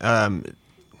Saints.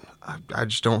 I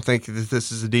just don't think that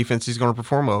this is a defense he's going to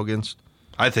perform well against.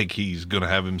 I think he's going to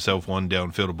have himself one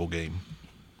downfieldable game.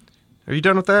 Are you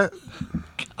done with that?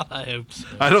 God, I hope so.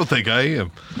 I don't think I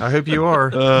am. I hope you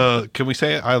are. Can we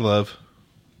say it? I love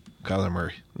Kyler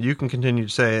Murray. You can continue to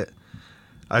say it.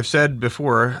 I've said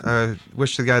before, I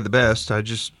wish the guy the best. I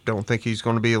just don't think he's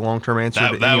going to be a long-term answer to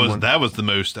anyone. That was the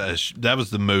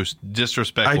most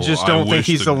disrespectful. I just don't think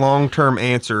he's a long-term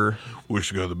answer.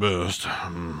 Wish the guy the best.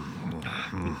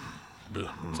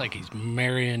 It's like he's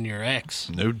marrying your ex.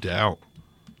 No doubt.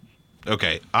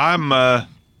 Okay,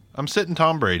 I'm sitting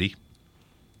Tom Brady.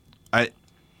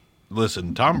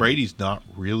 Listen, Tom Brady's not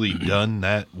really done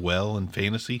that well in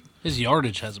fantasy. His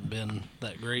yardage hasn't been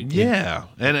that great. Yeah,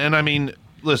 and I mean,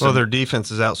 listen. Well, their defense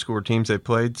has outscored teams they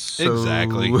played. So.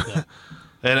 Exactly.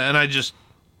 And I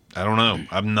don't know.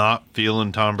 I'm not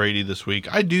feeling Tom Brady this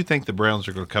week. I do think the Browns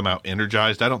are going to come out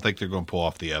energized. I don't think they're going to pull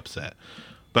off the upset,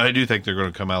 but I do think they're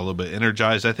going to come out a little bit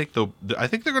energized. I think they're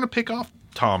going to pick off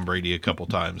Tom Brady a couple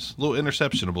times. Little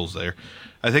interceptionables there.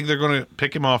 I think they're going to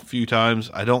pick him off a few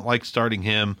times. I don't like starting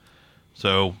him,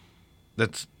 so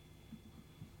that's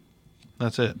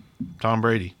it. Tom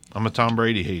Brady. I'm a Tom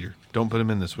Brady hater. Don't put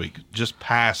him in this week. Just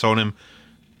pass on him.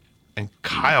 And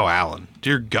Kyle Allen,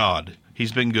 dear God,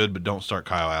 he's been good, but don't start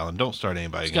Kyle Allen. Don't start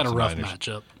anybody He's against got a rough the Niners.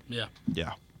 matchup. Yeah.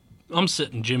 Yeah. I'm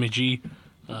sitting Jimmy G.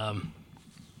 I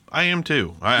am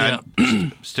too.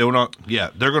 I'm still not. Yeah,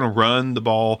 they're going to run the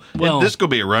ball. Well, this could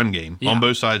be a run game yeah. on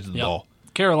both sides of the ball.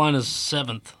 Carolina's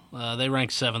 7th. They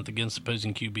rank 7th against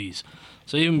opposing QBs.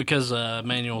 So even because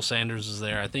Emmanuel Sanders is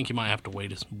there, I think you might have to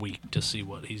wait a week to see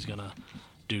what he's going to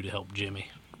do to help Jimmy.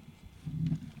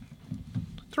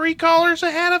 3 callers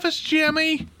ahead of us,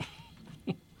 Jimmy.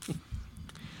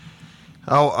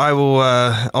 I will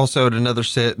also at another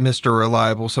sit, Mr.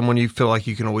 Reliable, someone you feel like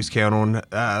you can always count on.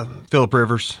 Phillip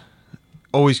Rivers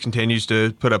always continues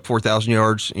to put up 4,000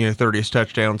 yards, 30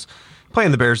 touchdowns.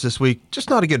 Playing the Bears this week, just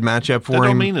not a good matchup for him. That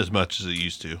don't mean as much as it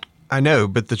used to. I know,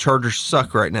 but the Chargers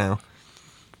suck right now.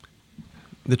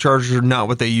 The Chargers are not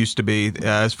what they used to be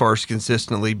as far as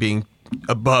consistently being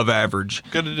above average.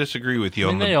 Got to disagree with you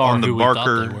I mean, on the who we thought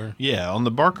Barker. they were. Yeah, on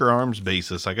the Barker Arms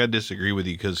basis, I got to disagree with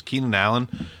you because Keenan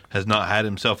Allen has not had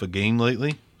himself a game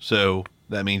lately, so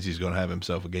that means he's going to have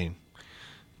himself a game.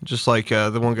 Just like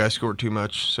the one guy scored too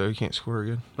much, so he can't score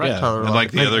again. Right. Yeah, Tyler and like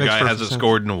the other makes guy perfect hasn't sense.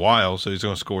 scored in a while, so he's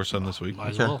going to score some this week. Might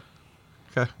as well.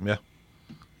 Okay. Yeah.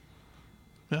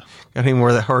 Got any more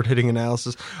of that hard hitting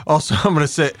analysis? Also, I'm gonna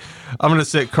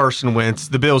sit Carson Wentz.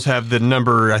 The Bills have the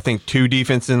number, I think, 2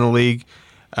 defense in the league.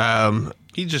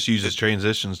 He just uses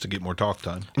transitions to get more talk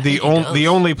time. The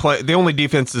only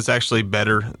defense that's actually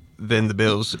better than the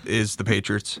Bills is the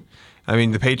Patriots. I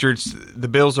mean, the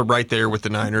Bills are right there with the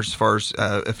Niners as far as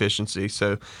efficiency.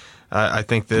 So I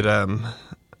think that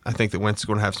Wentz is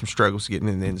going to have some struggles getting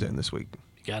in the end zone this week.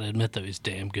 You got to admit, though, he's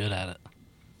damn good at it.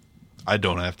 I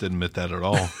don't have to admit that at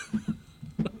all.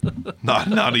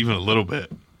 Not even a little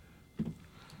bit.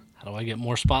 How do I get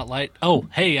more spotlight? Oh,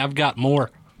 hey, I've got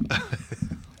more. Go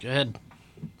ahead.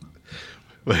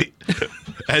 Wait,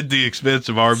 at the expense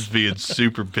of Arms being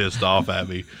super pissed off at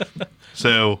me.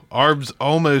 So Arms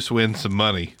almost wins some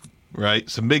money, right?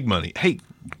 Some big money. Hey,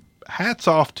 hats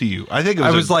off to you. I think it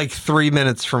was I was like 3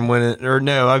 minutes from winning, or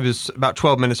no, I was about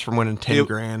 12 minutes from winning 10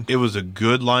 grand. It was a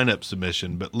good lineup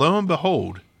submission, but lo and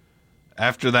behold,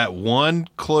 after that one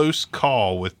close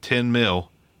call with 10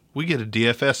 mil, we get a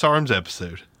DFS Arms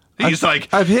episode. He's like,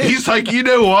 you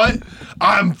know what?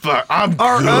 I'm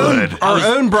good. Our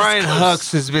own Brian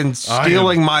Hux has been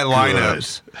stealing my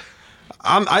lineups.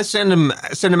 I send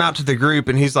him out to the group,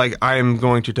 and he's like, I am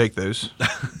going to take those.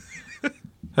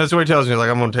 That's what he tells me. Like,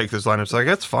 I'm going to take those lineups. Like,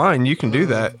 that's fine. You can do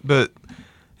that. But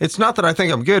it's not that I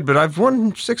think I'm good, but I've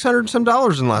won $600 and some in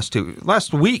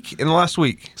the last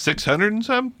week. 600 and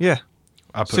some? Yeah.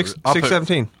 I'll put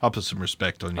 617. I'll put some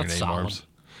respect on your That's name, solid. Arms.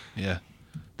 Yeah.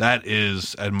 That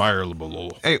is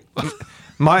admirable. Hey,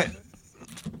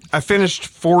 I finished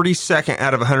 42nd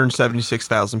out of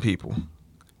 176,000 people.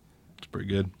 It's pretty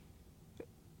good.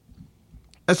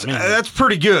 That's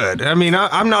pretty good. I mean,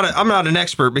 I'm not an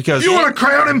expert because You want to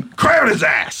crown him? Crown his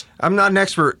ass. I'm not an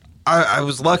expert. I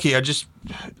was lucky. I just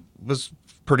was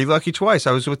pretty lucky twice.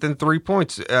 I was within 3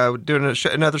 points doing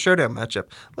another showdown matchup.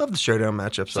 Love the showdown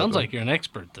matchups. Sounds like you're an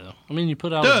expert, though. I mean, you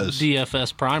put out Does. a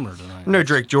DFS primer tonight. no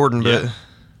Drake Jordan, but Yeah.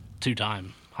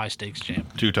 2-time high-stakes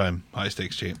champ. 2-time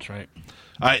high-stakes champ. That's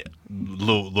right.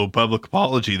 Little public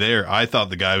apology there. I thought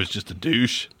the guy was just a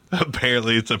douche.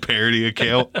 Apparently, it's a parody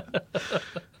account.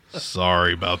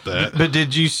 Sorry about that. But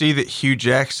did you see that Hugh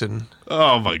Jackson?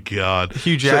 Oh my God!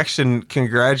 Hugh Jackson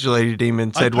congratulated him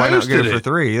and said, "Why not go for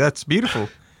 3?" That's beautiful.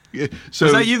 So,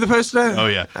 was that you that posted that? Oh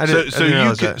yeah.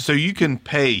 So you can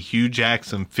pay Hugh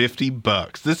Jackson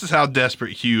 $50. This is how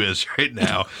desperate Hugh is right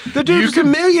now. The dude's a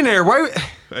millionaire. Why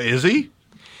is he?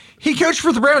 He coached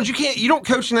for the Browns. You don't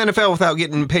coach in the NFL without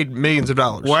getting paid millions of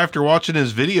dollars. Well, after watching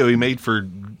his video he made for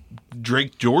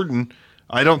Drake Jordan,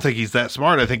 I don't think he's that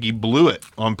smart. I think he blew it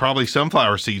on probably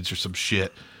sunflower seeds or some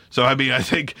shit. So I mean, I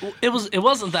think it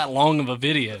wasn't that long of a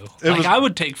video. I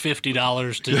would take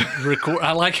 $50 to record.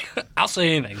 I'll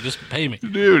say anything. Just pay me,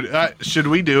 dude. Should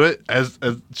we do it?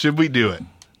 Should we do it?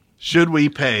 Should we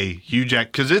pay Hugh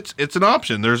Jack? Because it's an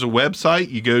option. There's a website.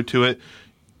 You go to it.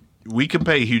 We can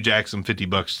pay Hugh Jackson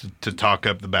 $50 to talk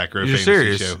up the Back Row Fantasy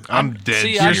serious? Show. I'm dead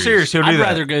serious. You're serious? He'll do I'd that.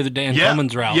 rather go the Dan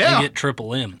Cummins route and get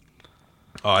Triple M.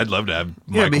 Oh, I'd love to have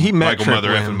but he met Michael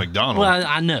Mother F. and McDonald. Well,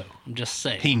 I know. I'm just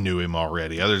saying. He knew him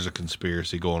already. There's a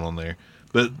conspiracy going on there.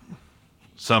 But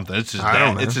something. It's his I dad.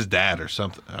 don't know. It's his dad or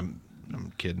something.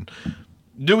 I'm kidding.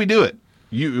 Do we do it?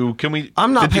 Can we?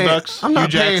 I'm not paying. $50? I'm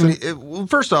not Hugh paying. Jackson? Well,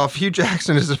 first off, Hugh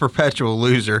Jackson is a perpetual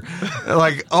loser.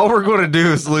 Like all we're going to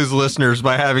do is lose listeners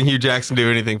by having Hugh Jackson do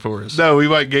anything for us. No, we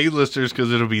might gain listeners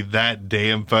because it'll be that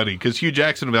damn funny. Because Hugh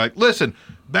Jackson will be like, "Listen,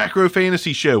 Back Row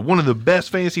Fantasy Show, one of the best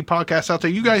fantasy podcasts out there.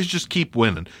 You guys just keep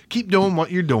winning. Keep doing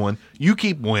what you're doing. You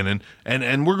keep winning,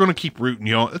 and we're going to keep rooting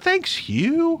you on." Thanks,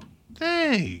 Hugh.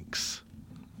 Thanks.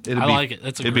 I like it.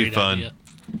 That's a great idea.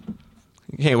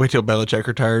 Can't wait till Belichick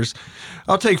retires.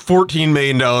 I'll take $14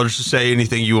 million to say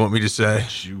anything you want me to say.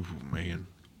 You, man.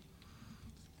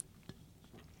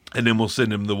 And then we'll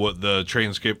send him the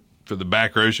transcript for the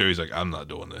Back Row Show. He's like, "I'm not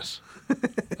doing this.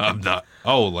 I'm not."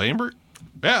 Oh, Lambert?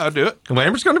 Yeah, I'll do it.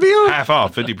 Lambert's going to be on? Half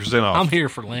off, 50% off. I'm here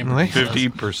for Lambert.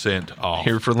 50% off.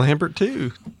 Here for Lambert,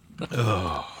 too.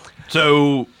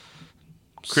 So,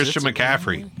 Christian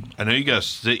McCaffrey. I know you guys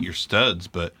sit your studs,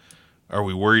 but are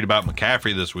we worried about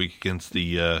McCaffrey this week against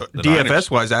the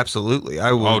DFS-wise, absolutely.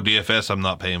 I will. Oh, DFS, I'm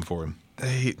not paying for him.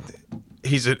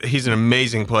 He's an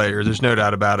amazing player. There's no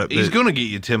doubt about it. He's going to get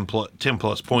you 10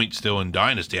 plus points still in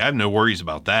Dynasty. I have no worries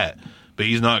about that. But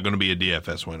he's not going to be a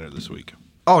DFS winner this week.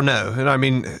 Oh, no. And I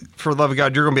mean, for the love of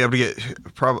God, you're going to be able to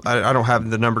get I don't have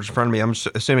the numbers in front of me. I'm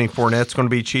assuming Fournette's going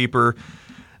to be cheaper.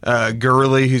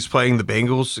 Gurley, who's playing the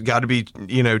Bengals, got to be,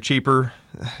 cheaper.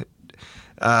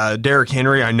 Derrick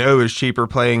Henry, I know, is cheaper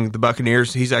playing the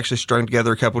Buccaneers. He's actually strung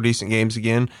together a couple decent games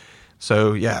again.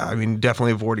 So, yeah, I mean,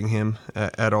 definitely avoiding him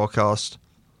at all costs.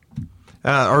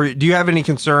 Do you have any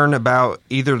concern about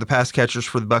either of the pass catchers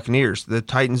for the Buccaneers? The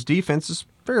Titans' defense is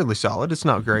fairly solid. It's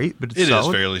not great, but it's solid. It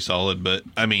is fairly solid, but,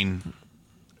 I mean,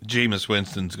 Jameis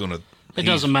Winston's going to... It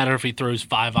doesn't matter if he throws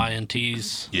 5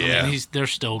 INTs. Yeah. I mean, they're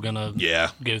still going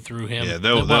to go through him. Yeah,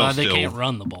 they can't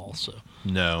run the ball, so...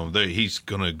 No, he's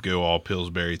going to go all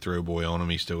Pillsbury throw boy on him.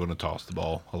 He's still going to toss the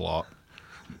ball a lot.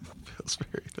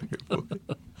 Pillsbury throw boy.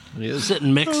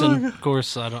 Sitting Mixon, of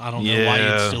course. I don't know why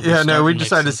you'd still be no, we starting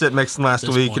decided Mixon to sit Mixon last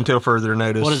week until further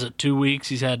notice. What is it, 2 weeks?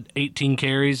 He's had 18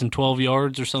 carries and 12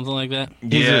 yards or something like that?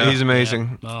 He's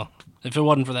amazing. Yeah. Well, if it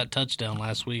wasn't for that touchdown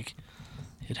last week,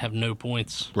 he'd have no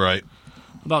points. Right.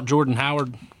 About Jordan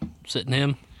Howard, sitting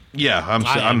him? Yeah,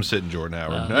 I'm sitting Jordan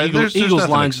Howard. The Eagles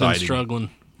line's been struggling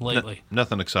lately.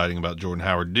 Nothing exciting about Jordan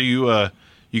Howard. Do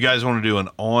you guys want to do an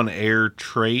on-air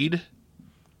trade?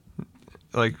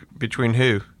 Like between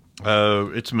who?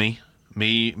 It's me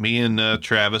and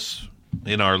Travis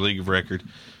in our league of record.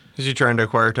 Is he trying to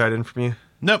acquire tight end from you?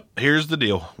 Nope. Here's the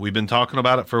deal. We've been talking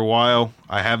about it for a while.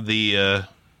 I have the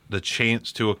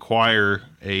chance to acquire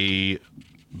a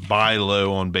buy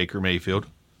low on Baker Mayfield.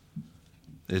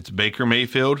 It's Baker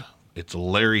Mayfield. It's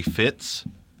Larry Fitz,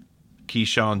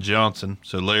 Keyshawn Johnson.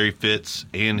 So Larry Fitz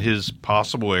and his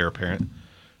possible heir apparent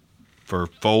for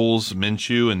Foles,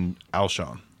 Minshew, and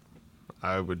Alshon.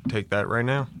 I would take that right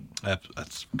now.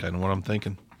 That's kind of what I'm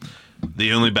thinking.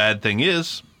 The only bad thing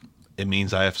is, it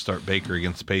means I have to start Baker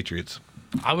against the Patriots.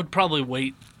 I would probably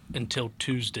wait until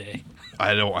Tuesday.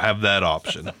 I don't have that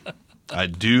option. I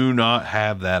do not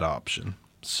have that option.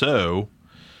 So,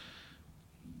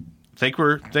 think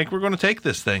we're going to take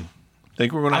this thing.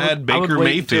 Think we're going to add Baker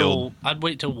Mayfield. I'd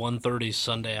wait till 1:30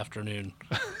 Sunday afternoon.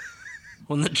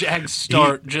 When the Jags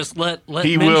start, just let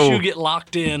Minshew get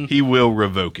locked in. He will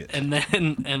revoke it. And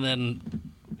then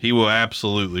he will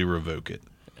absolutely revoke it.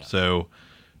 Yeah. So,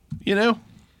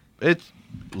 it's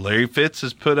Larry Fitz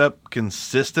has put up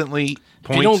consistently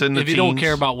points in the teams. If you don't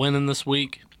care about winning this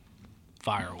week,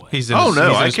 fire away. He's in Oh, his, no,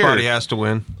 he's in I his care. spot. He has to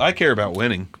win. I care about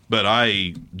winning, but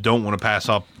I don't want to pass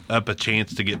up a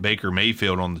chance to get Baker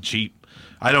Mayfield on the cheap.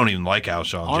 I don't even like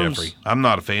Alshon Jeffrey. I'm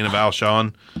not a fan of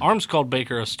Alshon. Arms called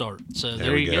Baker a start, so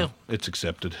there you go. It's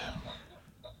accepted.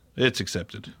 It's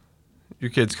accepted. Your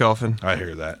kid's coughing. I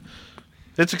hear that.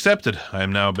 It's accepted. I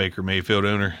am now a Baker Mayfield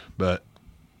owner, but,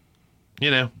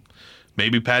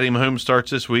 maybe Patty Mahomes starts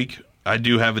this week. I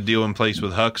do have a deal in place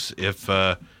with Hux. If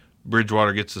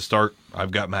Bridgewater gets the start,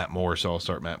 I've got Matt Moore, so I'll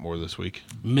start Matt Moore this week.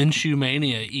 Minshew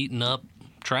Mania eating up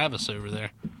Travis over there.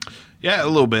 Yeah, a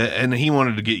little bit. And he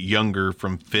wanted to get younger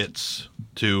from Fitz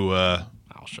to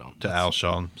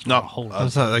Alshon.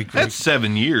 That's not like That's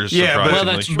 7 years, Yeah,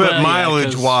 surprisingly. but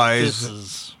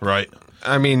mileage-wise, right.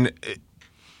 I mean,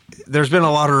 there's been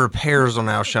a lot of repairs on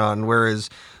Alshon, whereas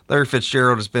Larry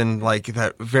Fitzgerald has been like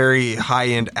that very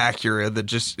high-end Acura that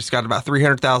just it's got about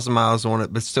 300,000 miles on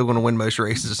it, but still going to win most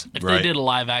races. If they did a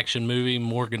live-action movie,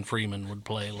 Morgan Freeman would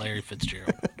play Larry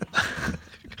Fitzgerald.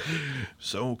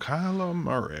 So Kyler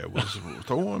Murray was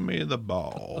throwing me the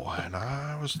ball, and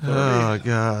I was 30. Oh,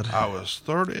 God. I was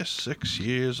 36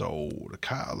 years old.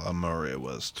 Kyler Murray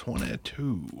was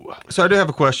 22. So I do have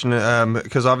a question,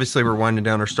 because obviously we're winding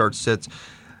down our start sits.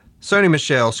 Sony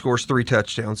Michel scores 3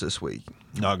 touchdowns this week.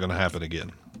 Not going to happen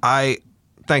again.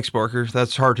 Thanks, Barker.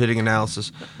 That's hard-hitting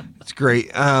analysis. It's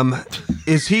great.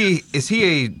 Is he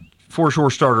a for sure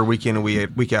starter week in and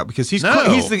week out? Because he's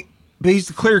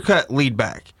the clear-cut lead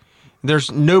back.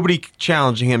 There's nobody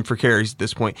challenging him for carries at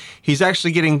this point. He's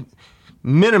actually getting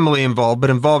minimally involved, but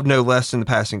involved no less in the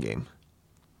passing game.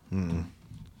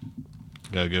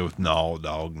 Gotta go with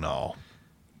no.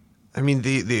 I mean,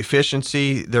 the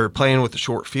efficiency, they're playing with the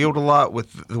short field a lot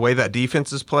with the way that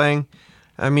defense is playing.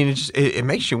 I mean, it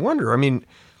makes you wonder. I mean,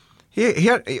 he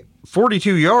had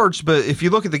 42 yards, but if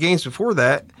you look at the games before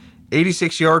that,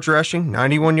 86 yards rushing,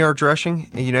 91 yards rushing,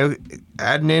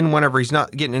 adding in whenever he's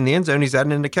not getting in the end zone, he's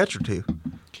adding in a catch or two.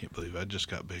 Can't believe I just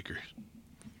got Baker.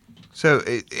 So,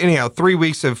 anyhow, 3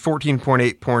 weeks of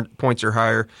 14.8 points or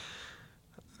higher.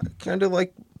 Kind of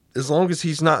like, as long as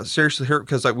he's not seriously hurt,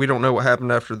 because we don't know what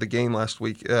happened after the game last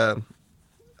week. I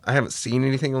haven't seen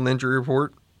anything on the injury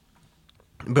report.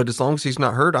 But as long as he's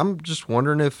not hurt, I'm just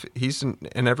wondering if he's an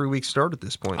every week start at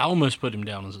this point. I almost put him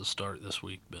down as a start this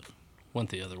week, but went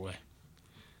the other way.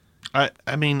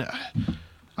 I mean,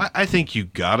 I think you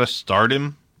got to start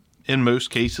him in most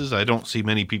cases. I don't see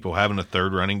many people having a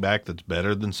third running back that's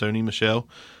better than Sony Michel.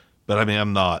 But, I mean,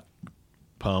 I'm not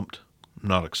pumped. I'm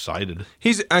not excited.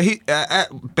 He's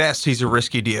at best, he's a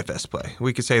risky DFS play.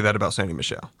 We could say that about Sony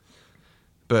Michel.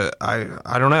 But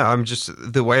I don't know. I'm just,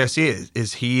 the way I see it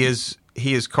is he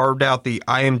has carved out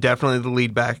I am definitely the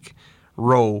lead back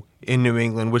role in New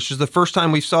England, which is the first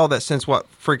time we saw that since I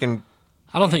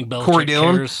don't think Belichick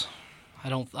cares.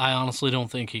 I honestly don't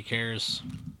think he cares.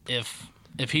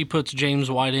 If he puts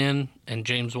James White in and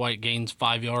James White gains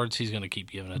 5 yards, he's going to keep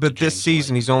giving it. But to this James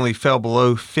season, White. he's only fell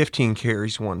below 15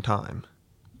 carries one time.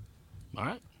 All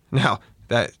right. Now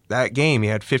that game, he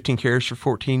had 15 carries for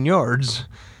 14 yards,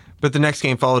 but the next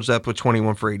game follows up with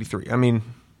 21 for 83. I mean,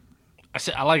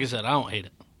 like I said, I don't hate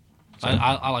it.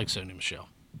 I like Sony Michel.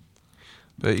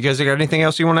 But you guys got anything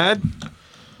else you want to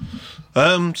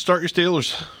add? Start your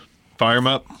Steelers. Fire them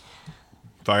up.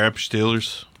 Fire up your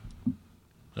Steelers.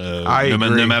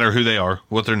 No matter who they are,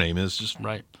 what their name is, just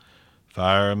right.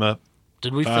 Fire them up.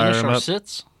 Did we finish our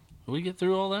sits? Did we get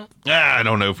through all that? I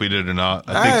don't know if we did or not.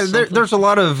 I think there's a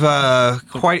lot of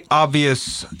quite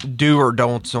obvious do or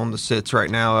don'ts on the sits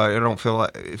right now. I don't feel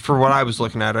like, for what I was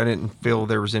looking at, I didn't feel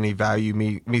there was any value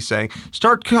me saying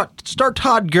start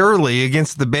Todd Gurley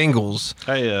against the Bengals.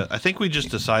 I think we just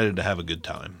decided to have a good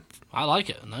time. I like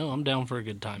it. No, I'm down for a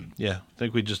good time. Yeah, I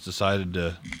think we just decided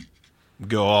to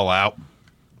go all out,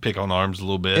 pick on Arms a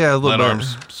little bit, let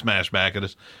Arms smash back at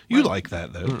us. You like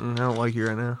that, though. I don't like you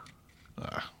right now.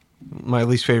 My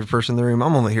least favorite person in the room.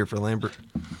 I'm only here for Lambert.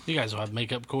 You guys will have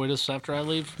makeup coitus after I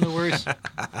leave. No worries. No,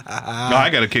 I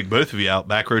got to kick both of you out.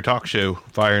 Back Row Talk Show,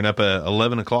 firing up a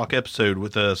 11 o'clock episode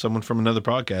with someone from another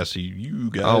podcast. So you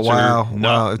guys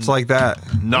wow. It's like that.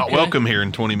 Not welcome here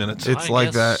in 20 minutes. It's I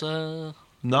like guess, that.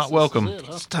 Not welcome.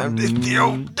 It's time to hit the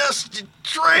old dusty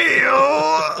trail.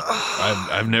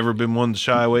 I've never been one to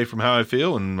shy away from how I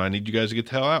feel, and I need you guys to get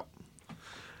the hell out.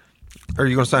 Are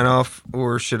you going to sign off,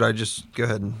 or should I just go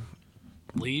ahead and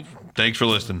leave? Thanks for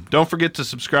listening. Don't forget to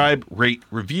subscribe, rate,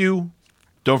 review.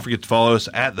 Don't forget to follow us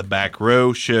at The Back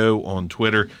Row Show on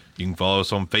Twitter. You can follow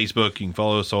us on Facebook. You can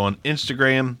follow us on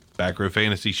Instagram, Back Row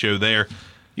Fantasy Show there.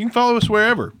 You can follow us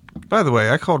wherever. By the way,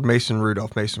 I called Mason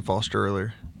Rudolph Mason Foster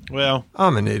earlier. Well,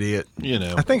 I'm an idiot. You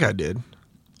know. I think I did.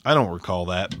 I don't recall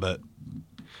that, but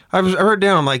I wrote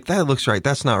down, I'm like, that looks right.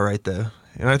 That's not right, though.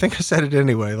 And I think I said it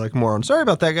anyway, like moron. Sorry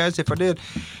about that, guys, if I did.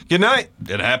 Good night.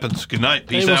 It happens. Good night.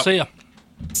 Peace We'll out. see ya.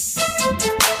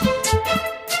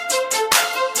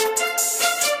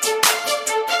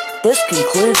 This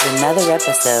concludes another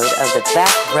episode of the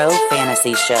Back Row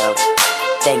Fantasy Show.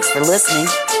 Thanks for listening,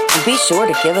 and be sure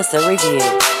to give us a review.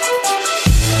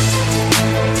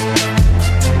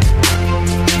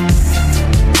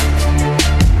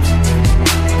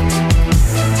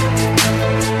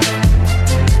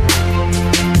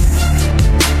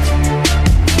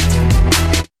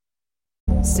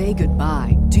 Say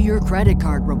goodbye to your credit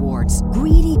card rewards.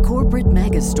 Greedy corporate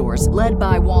mega stores, led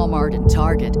by Walmart and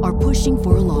Target, are pushing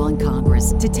for a law in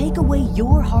Congress to take away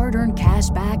your hard-earned cash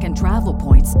back and travel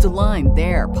points to line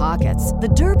their pockets. The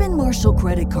Durbin-Marshall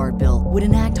credit card bill would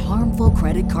enact harmful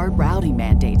credit card routing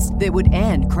mandates that would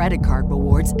end credit card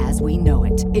rewards as we know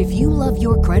it. If you love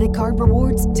your credit card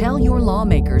rewards, tell your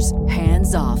lawmakers,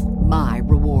 hands off my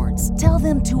rewards. Tell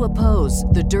them to oppose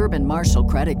the Durbin-Marshall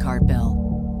credit card bill.